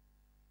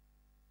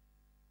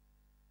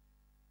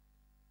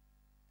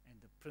 And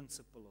the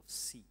principle of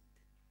seed.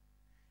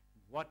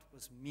 What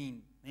was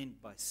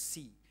meant by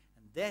seed.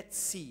 And that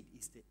seed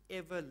is the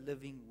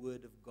ever-living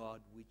Word of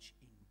God which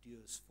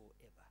endures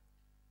forever.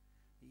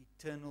 The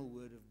eternal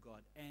Word of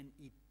God. An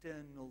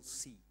eternal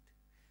seed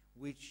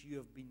which you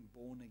have been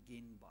born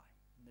again by.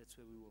 And that's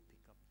where we will pick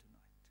up tonight.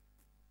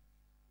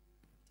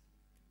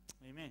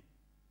 Amen.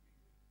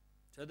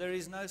 So there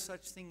is no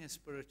such thing as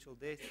spiritual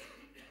death.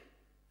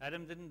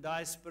 Adam didn't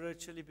die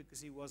spiritually because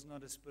he was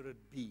not a spirit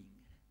being.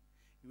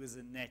 He was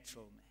a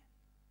natural man.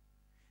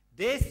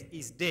 Death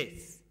is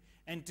death.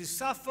 And to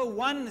suffer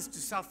one is to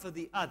suffer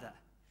the other.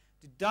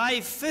 To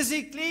die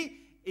physically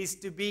is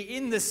to be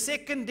in the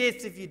second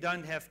death if you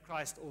don't have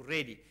Christ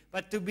already.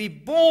 But to be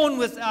born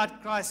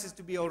without Christ is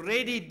to be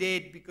already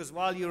dead, because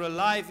while you're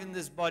alive in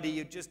this body,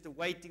 you're just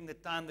awaiting the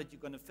time that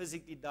you're going to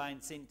physically die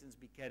and sentence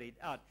be carried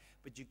out.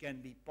 But you can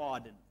be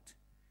pardoned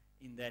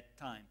in that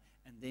time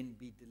and then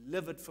be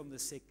delivered from the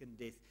second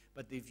death.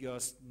 But if you're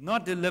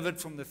not delivered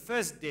from the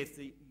first death,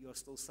 you're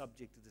still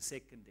subject to the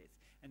second death.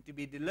 And to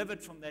be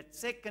delivered from that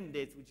second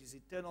death, which is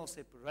eternal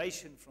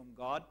separation from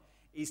God,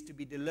 is to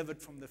be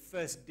delivered from the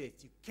first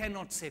death. You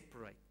cannot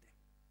separate them.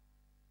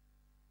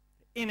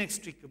 They're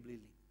inextricably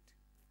linked.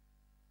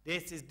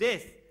 Death is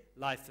death,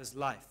 life is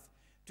life.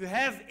 To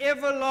have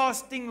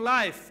everlasting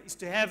life is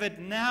to have it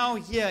now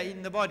here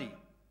in the body.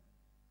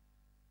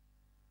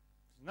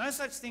 There's no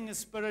such thing as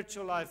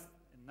spiritual life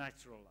and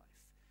natural life.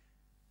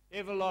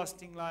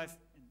 Everlasting life.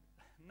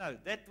 No,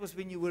 that was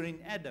when you were in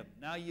Adam.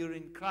 Now you're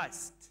in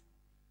Christ.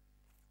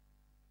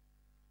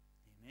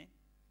 Amen.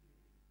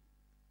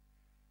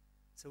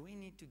 So we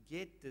need to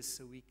get this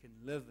so we can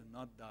live and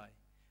not die.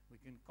 We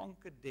can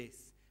conquer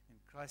death and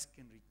Christ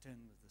can return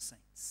with the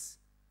saints.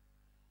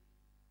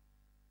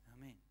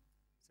 Amen.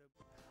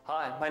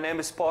 Hi, my name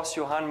is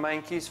Pastor Johan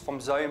Meintjes from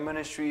Zoe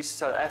Ministries,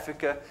 South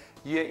Africa,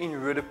 here in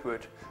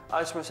Rudderpoort.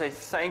 I just want to say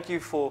thank you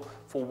for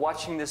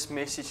watching this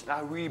message, and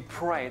I really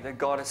pray that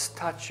God has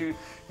touched you,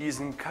 He has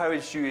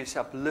encouraged you, He has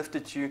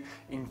uplifted you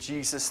in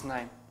Jesus'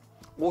 name.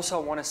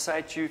 Also, I want to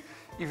say to you,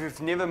 if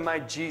you've never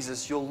made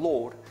Jesus your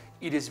Lord,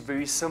 It is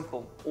very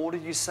simple. All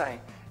that you say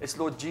is,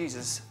 Lord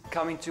Jesus,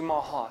 come into my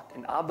heart,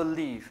 and I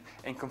believe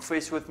and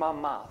confess with my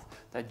mouth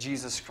that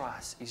Jesus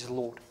Christ is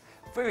Lord.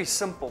 Very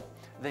simple.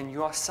 Then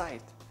you are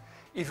saved.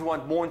 If you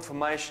want more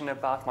information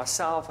about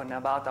myself and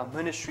about our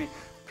ministry,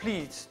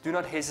 please do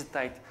not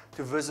hesitate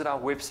to visit our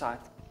website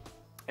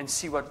and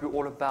see what we're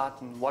all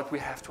about and what we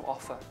have to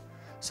offer.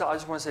 So I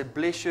just want to say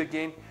bless you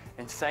again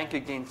and thank you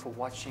again for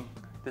watching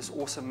this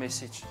awesome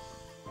message.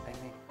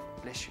 Amen.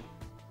 Bless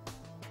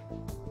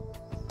you.